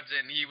cards,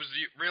 and he was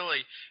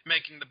really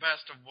making the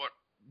best of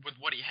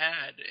what he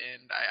had,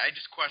 and I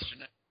just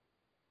question it.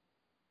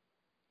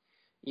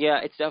 Yeah,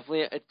 it's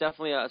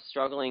definitely a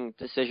struggling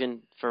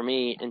decision for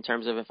me in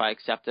terms of if I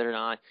accept it or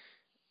not.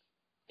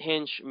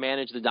 Hinch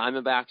managed the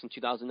Diamondbacks in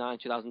 2009,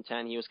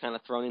 2010. He was kind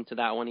of thrown into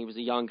that one. He was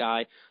a young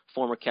guy,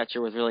 former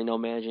catcher with really no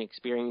managing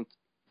experience.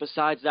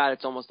 Besides that,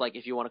 it's almost like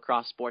if you want to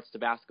cross sports to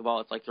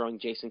basketball, it's like throwing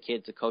Jason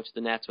Kidd to coach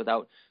the Nets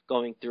without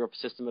going through a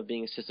system of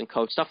being assistant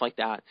coach, stuff like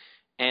that.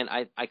 And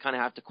I kind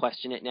of have to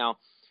question it now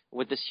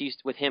with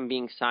with him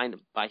being signed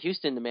by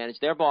Houston to manage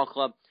their ball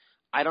club.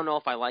 I don't know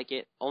if I like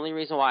it. Only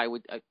reason why I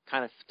would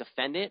kind of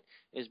defend it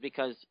is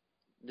because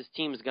this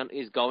team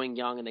is going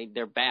young and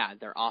they're bad,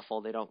 they're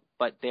awful,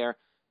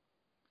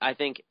 I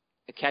think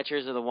the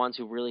catchers are the ones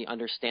who really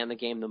understand the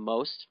game the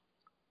most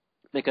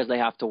because they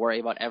have to worry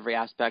about every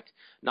aspect,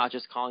 not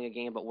just calling a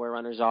game, but where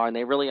runners are, and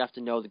they really have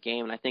to know the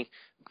game. And I think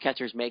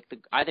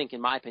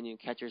in my opinion,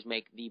 catchers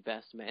make the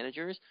best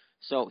managers.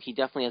 So he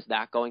definitely has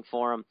that going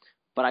for him,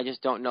 but I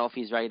just don't know if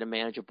he's ready to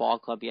manage a ball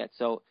club yet.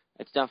 So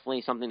it's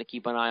definitely something to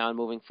keep an eye on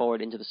moving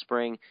forward into the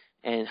spring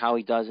and how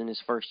he does in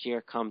his first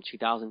year come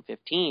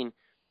 2015.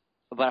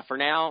 But for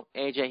now,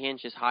 A.J.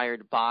 Hinch is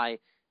hired by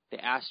the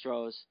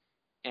Astros,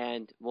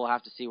 and we'll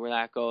have to see where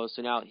that goes.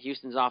 So now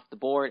Houston's off the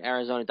board.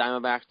 Arizona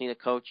Diamondbacks need a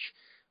coach.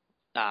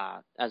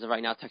 As of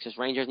right now, Texas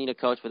Rangers need a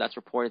coach, but that's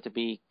reported to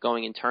be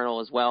going internal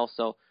as well.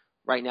 So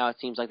right now it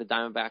seems like the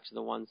Diamondbacks are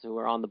the ones who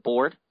are on the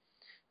board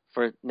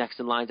for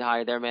next in line to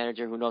hire their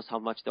manager. Who knows how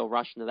much they'll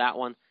rush into that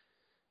one.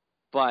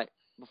 But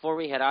before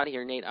we head out of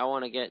here, Nate,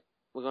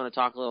 we're going to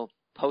talk a little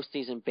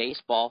postseason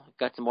baseball.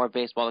 Got some more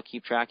baseball to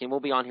keep track, and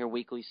we'll be on here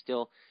weekly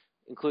still,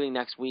 including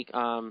next week.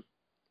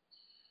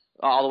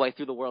 All the way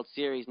through the World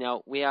Series.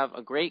 Now, we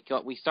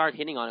started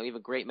hitting on it. We have a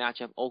great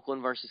matchup,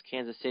 Oakland versus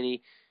Kansas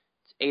City.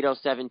 It's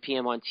 8:07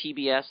 p.m. on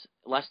TBS.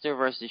 Leicester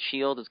versus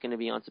Shield is going to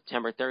be on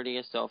September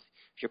 30th. So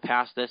if you're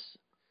past this,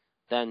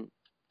 then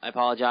I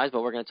apologize,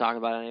 but we're going to talk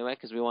about it anyway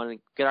because we want to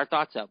get our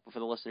thoughts out for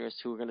the listeners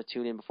who are going to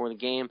tune in before the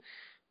game.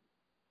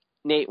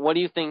 Nate, what do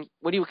you think?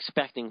 What are you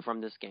expecting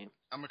from this game?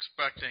 I'm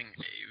expecting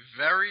a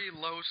very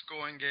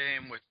low-scoring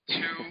game with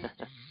two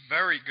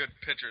very good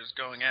pitchers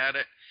going at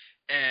it.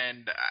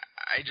 And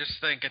I just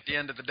think at the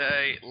end of the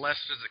day,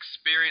 Lester's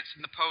experience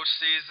in the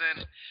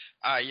postseason,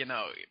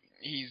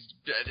 he's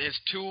his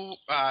 2.11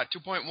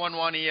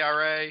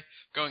 ERA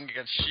going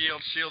against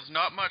Shields. Shields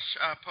not much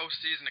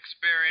postseason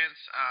experience.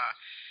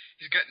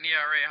 He's got an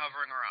ERA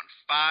hovering around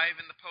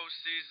 5 in the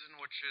postseason,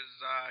 which is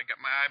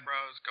got my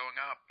eyebrows going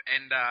up.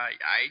 And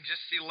I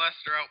just see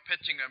Lester out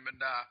pitching him,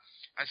 and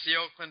I see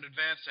Oakland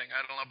advancing.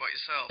 I don't know about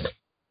yourself.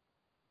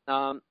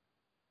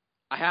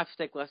 I have to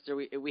take Lester.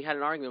 We had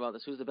an argument about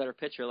this. Who's the better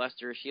pitcher,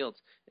 Lester or Shields?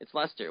 It's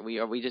Lester.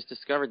 We just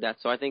discovered that.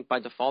 So I think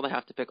by default I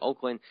have to pick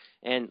Oakland.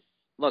 And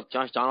look,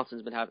 Josh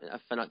Donaldson's been having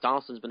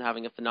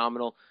a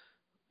phenomenal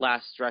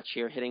last stretch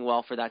here, hitting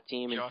well for that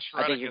team. And Josh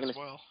I think Reddick as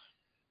well.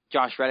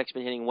 Josh Reddick's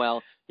been hitting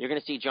well. You're going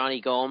to see Johnny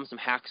Gomes, some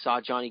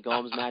hacksaw Johnny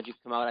Gomes magic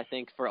come out, I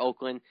think, for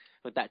Oakland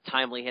with that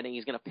timely hitting.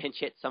 He's going to pinch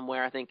hit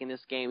somewhere, I think, in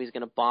this game. He's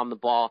going to bomb the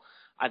ball.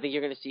 I think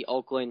you're going to see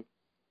Oakland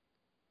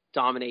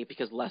dominate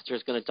because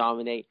Lester's going to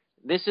dominate.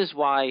 This is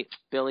why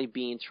Billy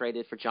Beane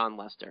traded for John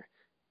Lester.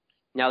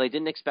 Now, they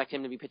didn't expect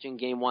him to be pitching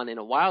Game 1 in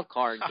a wild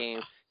card game.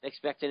 They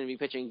expected him to be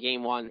pitching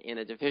Game 1 in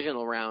a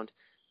divisional round.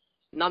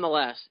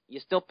 Nonetheless, you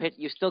still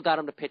got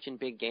him to pitch in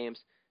big games.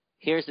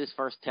 Here's his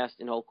first test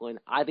in Oakland.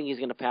 I think he's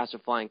going to pass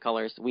with flying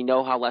colors. We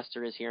know how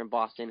Lester is here in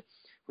Boston.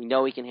 We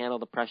know he can handle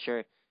the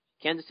pressure.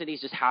 Kansas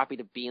City's just happy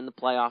to be in the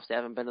playoffs. They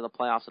haven't been to the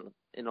playoffs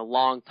in a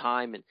long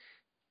time, and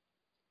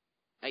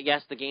I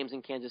guess the game's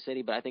in Kansas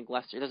City, but I think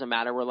Lester, it doesn't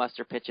matter where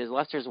Lester pitches.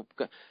 Lester's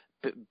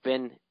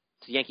been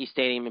to Yankee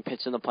Stadium and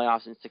pitched in the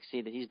playoffs and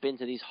succeeded. He's been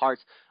to these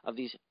hearts of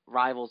these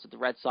rivals of the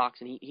Red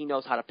Sox, and he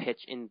knows how to pitch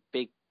in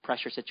big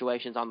pressure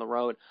situations on the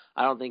road.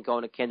 I don't think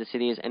going to Kansas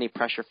City is any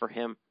pressure for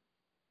him.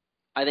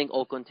 I think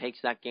Oakland takes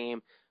that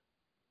game,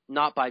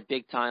 not by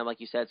big time, like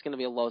you said. It's going to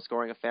be a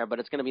low-scoring affair, but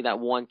it's going to be that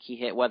one key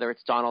hit, whether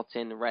it's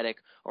Donaldson, Reddick,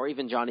 or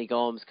even Johnny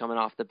Gomes coming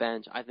off the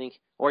bench. I think,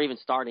 or even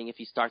starting if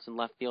he starts in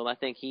left field. I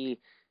think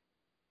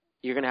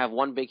you're going to have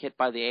one big hit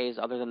by the A's.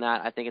 Other than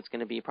that, I think it's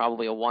going to be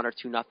probably a 1 or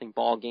 2-0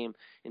 ball game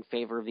in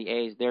favor of the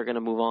A's. They're going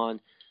to move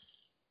on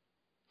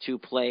to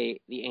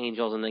play the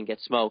Angels and then get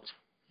smoked.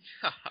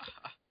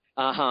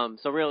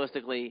 So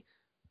realistically,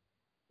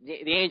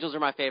 the Angels are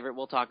my favorite.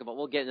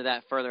 We'll get into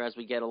that further as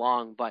we get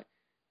along, but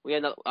we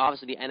had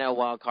obviously the NL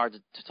wild cards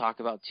to talk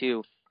about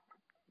too.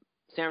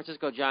 San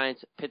Francisco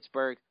Giants,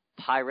 Pittsburgh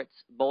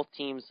Pirates, both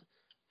teams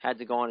had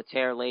to go on a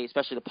tear late,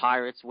 especially the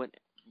Pirates, went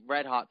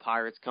red-hot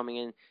Pirates coming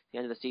in at the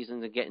end of the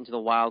season to get into the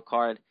wild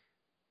card.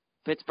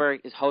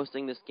 Pittsburgh is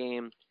hosting this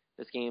game.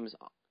 This game's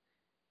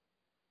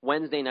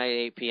Wednesday night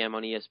at 8 p.m.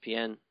 on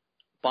ESPN.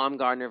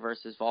 Baumgartner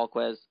versus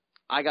Volquez.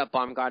 I got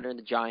Baumgartner and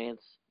the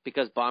Giants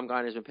because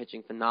Baumgartner's been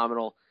pitching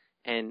phenomenal.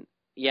 And,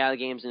 yeah, the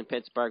game's in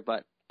Pittsburgh,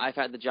 but I've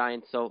had the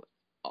Giants. So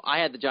I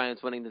had the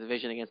Giants winning the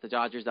division against the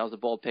Dodgers. That was a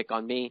bold pick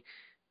on me.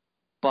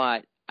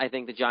 But I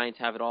think the Giants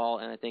have it all,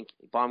 and I think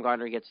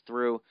Baumgartner gets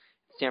through.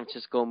 San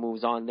Francisco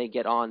moves on. They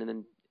get on, and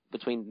then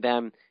between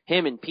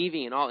him and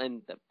Peavy and all,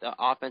 and the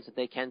offense that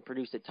they can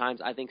produce at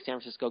times, I think San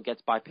Francisco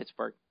gets by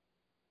Pittsburgh.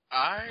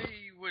 I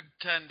would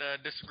tend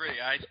to disagree.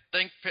 I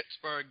think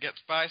Pittsburgh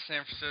gets by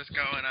San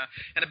Francisco,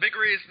 and a big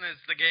reason is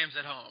the game's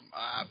at home.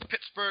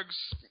 Pittsburgh's,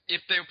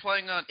 if they're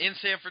playing in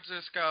San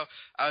Francisco,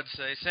 I would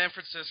say San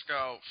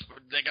Francisco,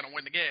 they're going to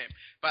win the game.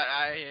 But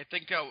I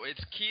think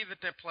it's key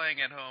that they're playing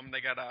at home.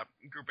 They got a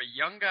group of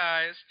young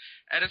guys.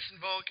 Edison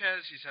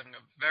Volquez, he's having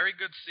a very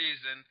good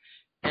season.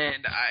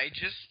 And I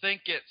just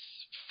think it's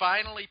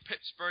finally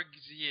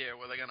Pittsburgh's year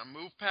where they're going to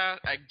move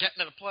past, get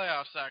into the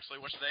playoffs,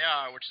 actually, which they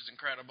are, which is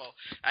incredible.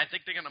 I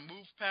think they're going to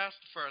move past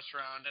the first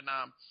round. And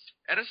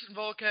Edison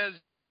Volquez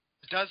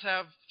does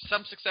have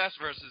some success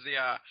versus the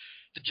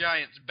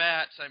Giants'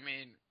 bats. I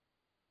mean,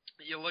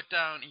 you look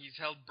down, he's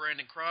held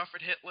Brandon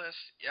Crawford hitless,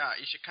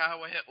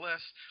 Ishikawa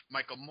hitless,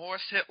 Michael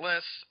Morse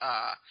hitless,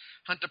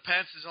 Hunter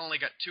Pence has only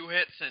got 2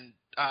 hits and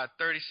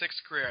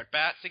 36 career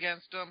at-bats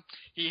against him.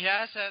 He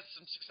has had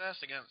some success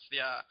against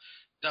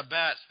the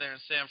bats there in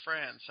San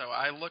Fran, so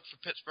I look for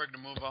Pittsburgh to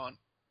move on.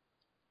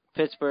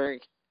 Pittsburgh,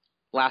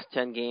 last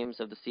 10 games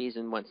of the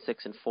season, went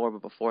 6-4,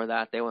 but before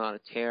that, they went on a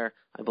tear.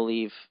 I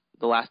believe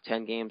the last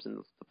 10 games in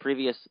the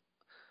previous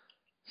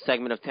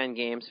segment of 10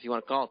 games, if you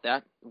want to call it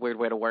that, weird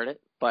way to word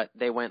it, but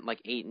they went like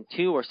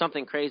 8-2 or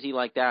something crazy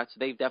like that, so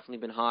they've definitely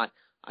been hot.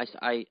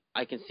 I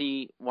can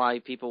see why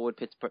people would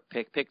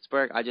pick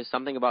Pittsburgh.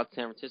 Something about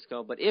San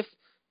Francisco, but if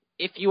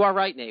you are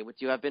right, Nate, which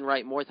you have been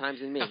right more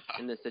times than me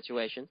in this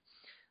situation,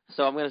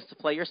 so I'm going to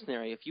play your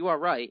scenario. If you are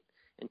right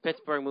and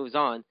Pittsburgh moves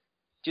on,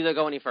 do they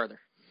go any further?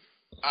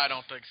 I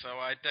don't think so.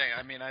 I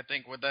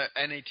think with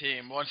any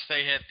team, once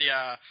they hit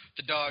the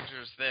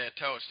Dodgers, they're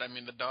toast. I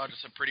mean, the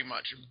Dodgers have pretty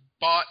much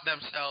bought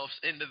themselves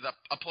into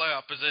a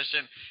playoff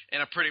position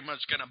and are pretty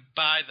much going to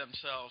buy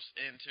themselves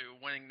into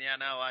winning the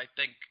NL. I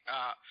think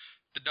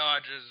the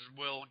Dodgers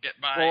will get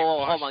by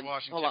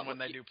Washington when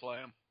they do play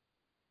them.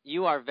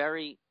 You are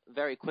very,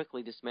 very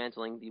quickly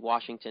dismantling the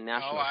Washington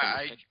Nationals.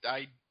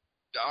 I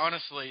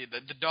honestly, the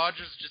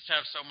Dodgers just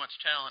have so much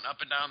talent up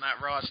and down that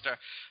roster.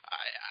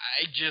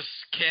 I just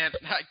can't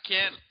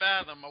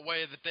fathom a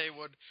way that they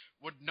would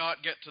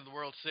not get to the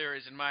World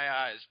Series in my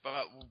eyes. But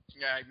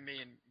I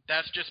mean,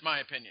 that's just my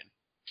opinion.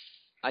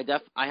 I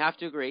have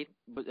to agree,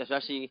 but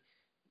especially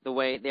the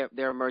way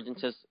their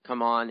emergence has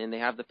come on, and they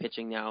have the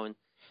pitching now, and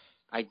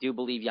I do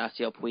believe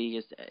Yasiel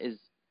Puig is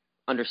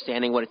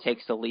understanding what it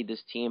takes to lead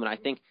this team, and I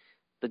think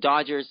the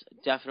Dodgers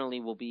definitely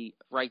will be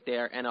right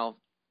there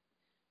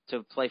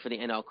to play for the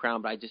NL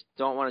crown, but I just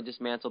don't want to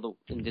dismantle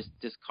and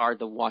discard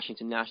the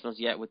Washington Nationals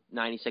yet with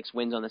 96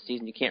 wins on the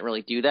season. You can't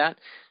really do that.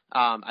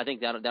 I think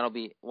that'll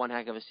be one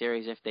heck of a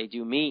series if they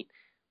do meet.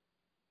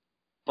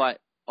 But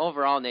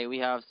overall, Nate, we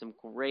have some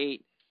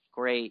great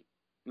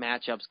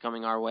matchups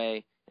coming our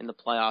way in the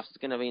playoffs. It's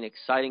going to be an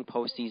exciting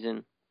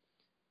postseason,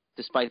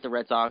 despite the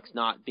Red Sox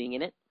not being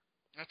in it.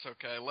 That's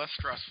okay. Less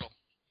stressful.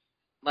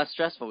 Less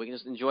stressful. We can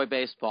just enjoy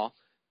baseball.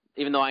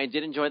 Even though I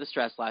did enjoy the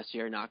stress last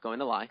year, not going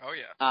to lie. Oh,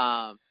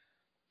 yeah.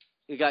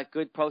 We got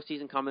good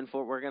postseason coming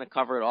for. We're going to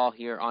cover it all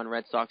here on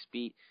Red Sox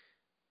Beat.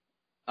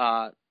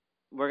 We're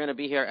going to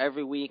be here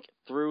every week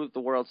through the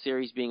World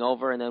Series being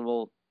over, and then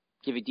we'll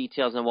give you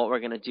details on what we're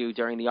going to do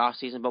during the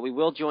offseason. But we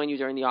will join you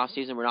during the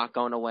offseason. We're not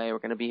going away. We're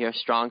going to be here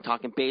strong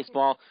talking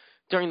baseball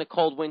during the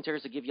cold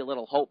winters to give you a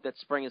little hope that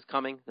spring is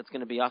coming. That's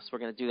going to be us. We're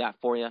going to do that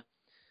for you.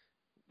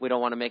 We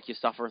don't want to make you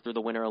suffer through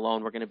the winter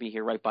alone. We're going to be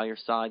here right by your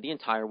side the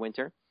entire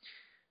winter.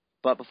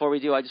 But before we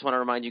do, I just want to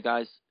remind you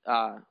guys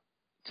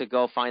to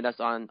go find us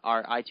on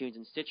our iTunes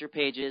and Stitcher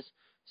pages,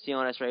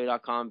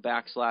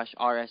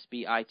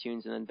 clnsradio.com/RSB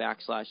iTunes, and then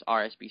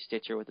 /RSB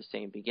Stitcher with the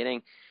same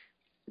beginning.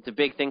 It's a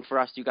big thing for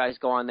us. You guys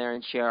go on there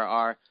and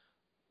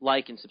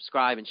like and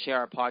subscribe and share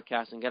our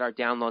podcast and get our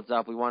downloads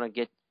up. We want to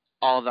get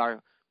all of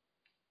our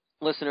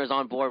listeners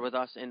on board with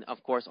us and,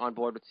 of course, on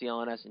board with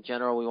CLNS in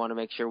general. We want to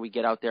make sure we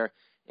get out there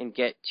and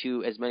get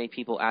to as many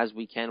people as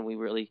we can. We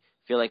really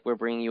feel like we're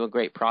bringing you a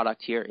great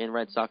product here in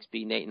Red Sox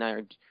Beat. Nate and I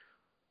are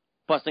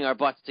busting our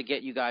butts to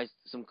get you guys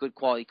some good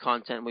quality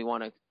content. We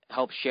want to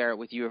help share it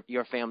with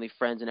your family,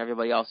 friends, and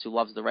everybody else who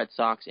loves the Red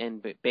Sox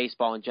and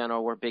baseball in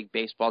general. We're big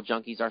baseball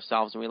junkies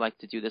ourselves, and we like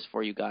to do this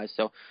for you guys.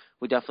 So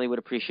we definitely would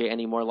appreciate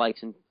any more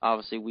likes. And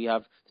obviously we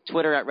have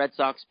Twitter at Red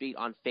Sox Beat,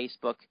 on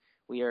Facebook.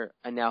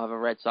 I now have a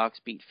Red Sox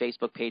Beat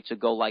Facebook page, so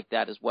go like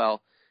that as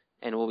well.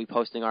 And we'll be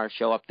posting our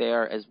show up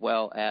there as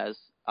well as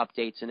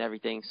updates and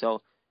everything.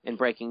 So in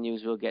breaking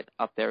news, we'll get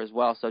up there as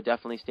well. So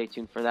definitely stay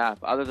tuned for that.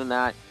 But other than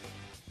that,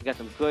 we got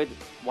some good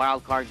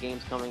wild card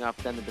games coming up.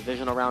 Then the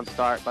divisional round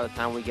start by the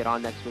time we get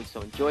on next week.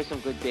 So enjoy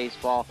some good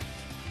baseball.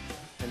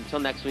 And until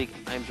next week,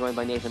 I am joined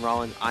by Nathan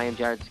Rollins. I am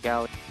Jared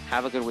Scout.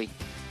 Have a good week.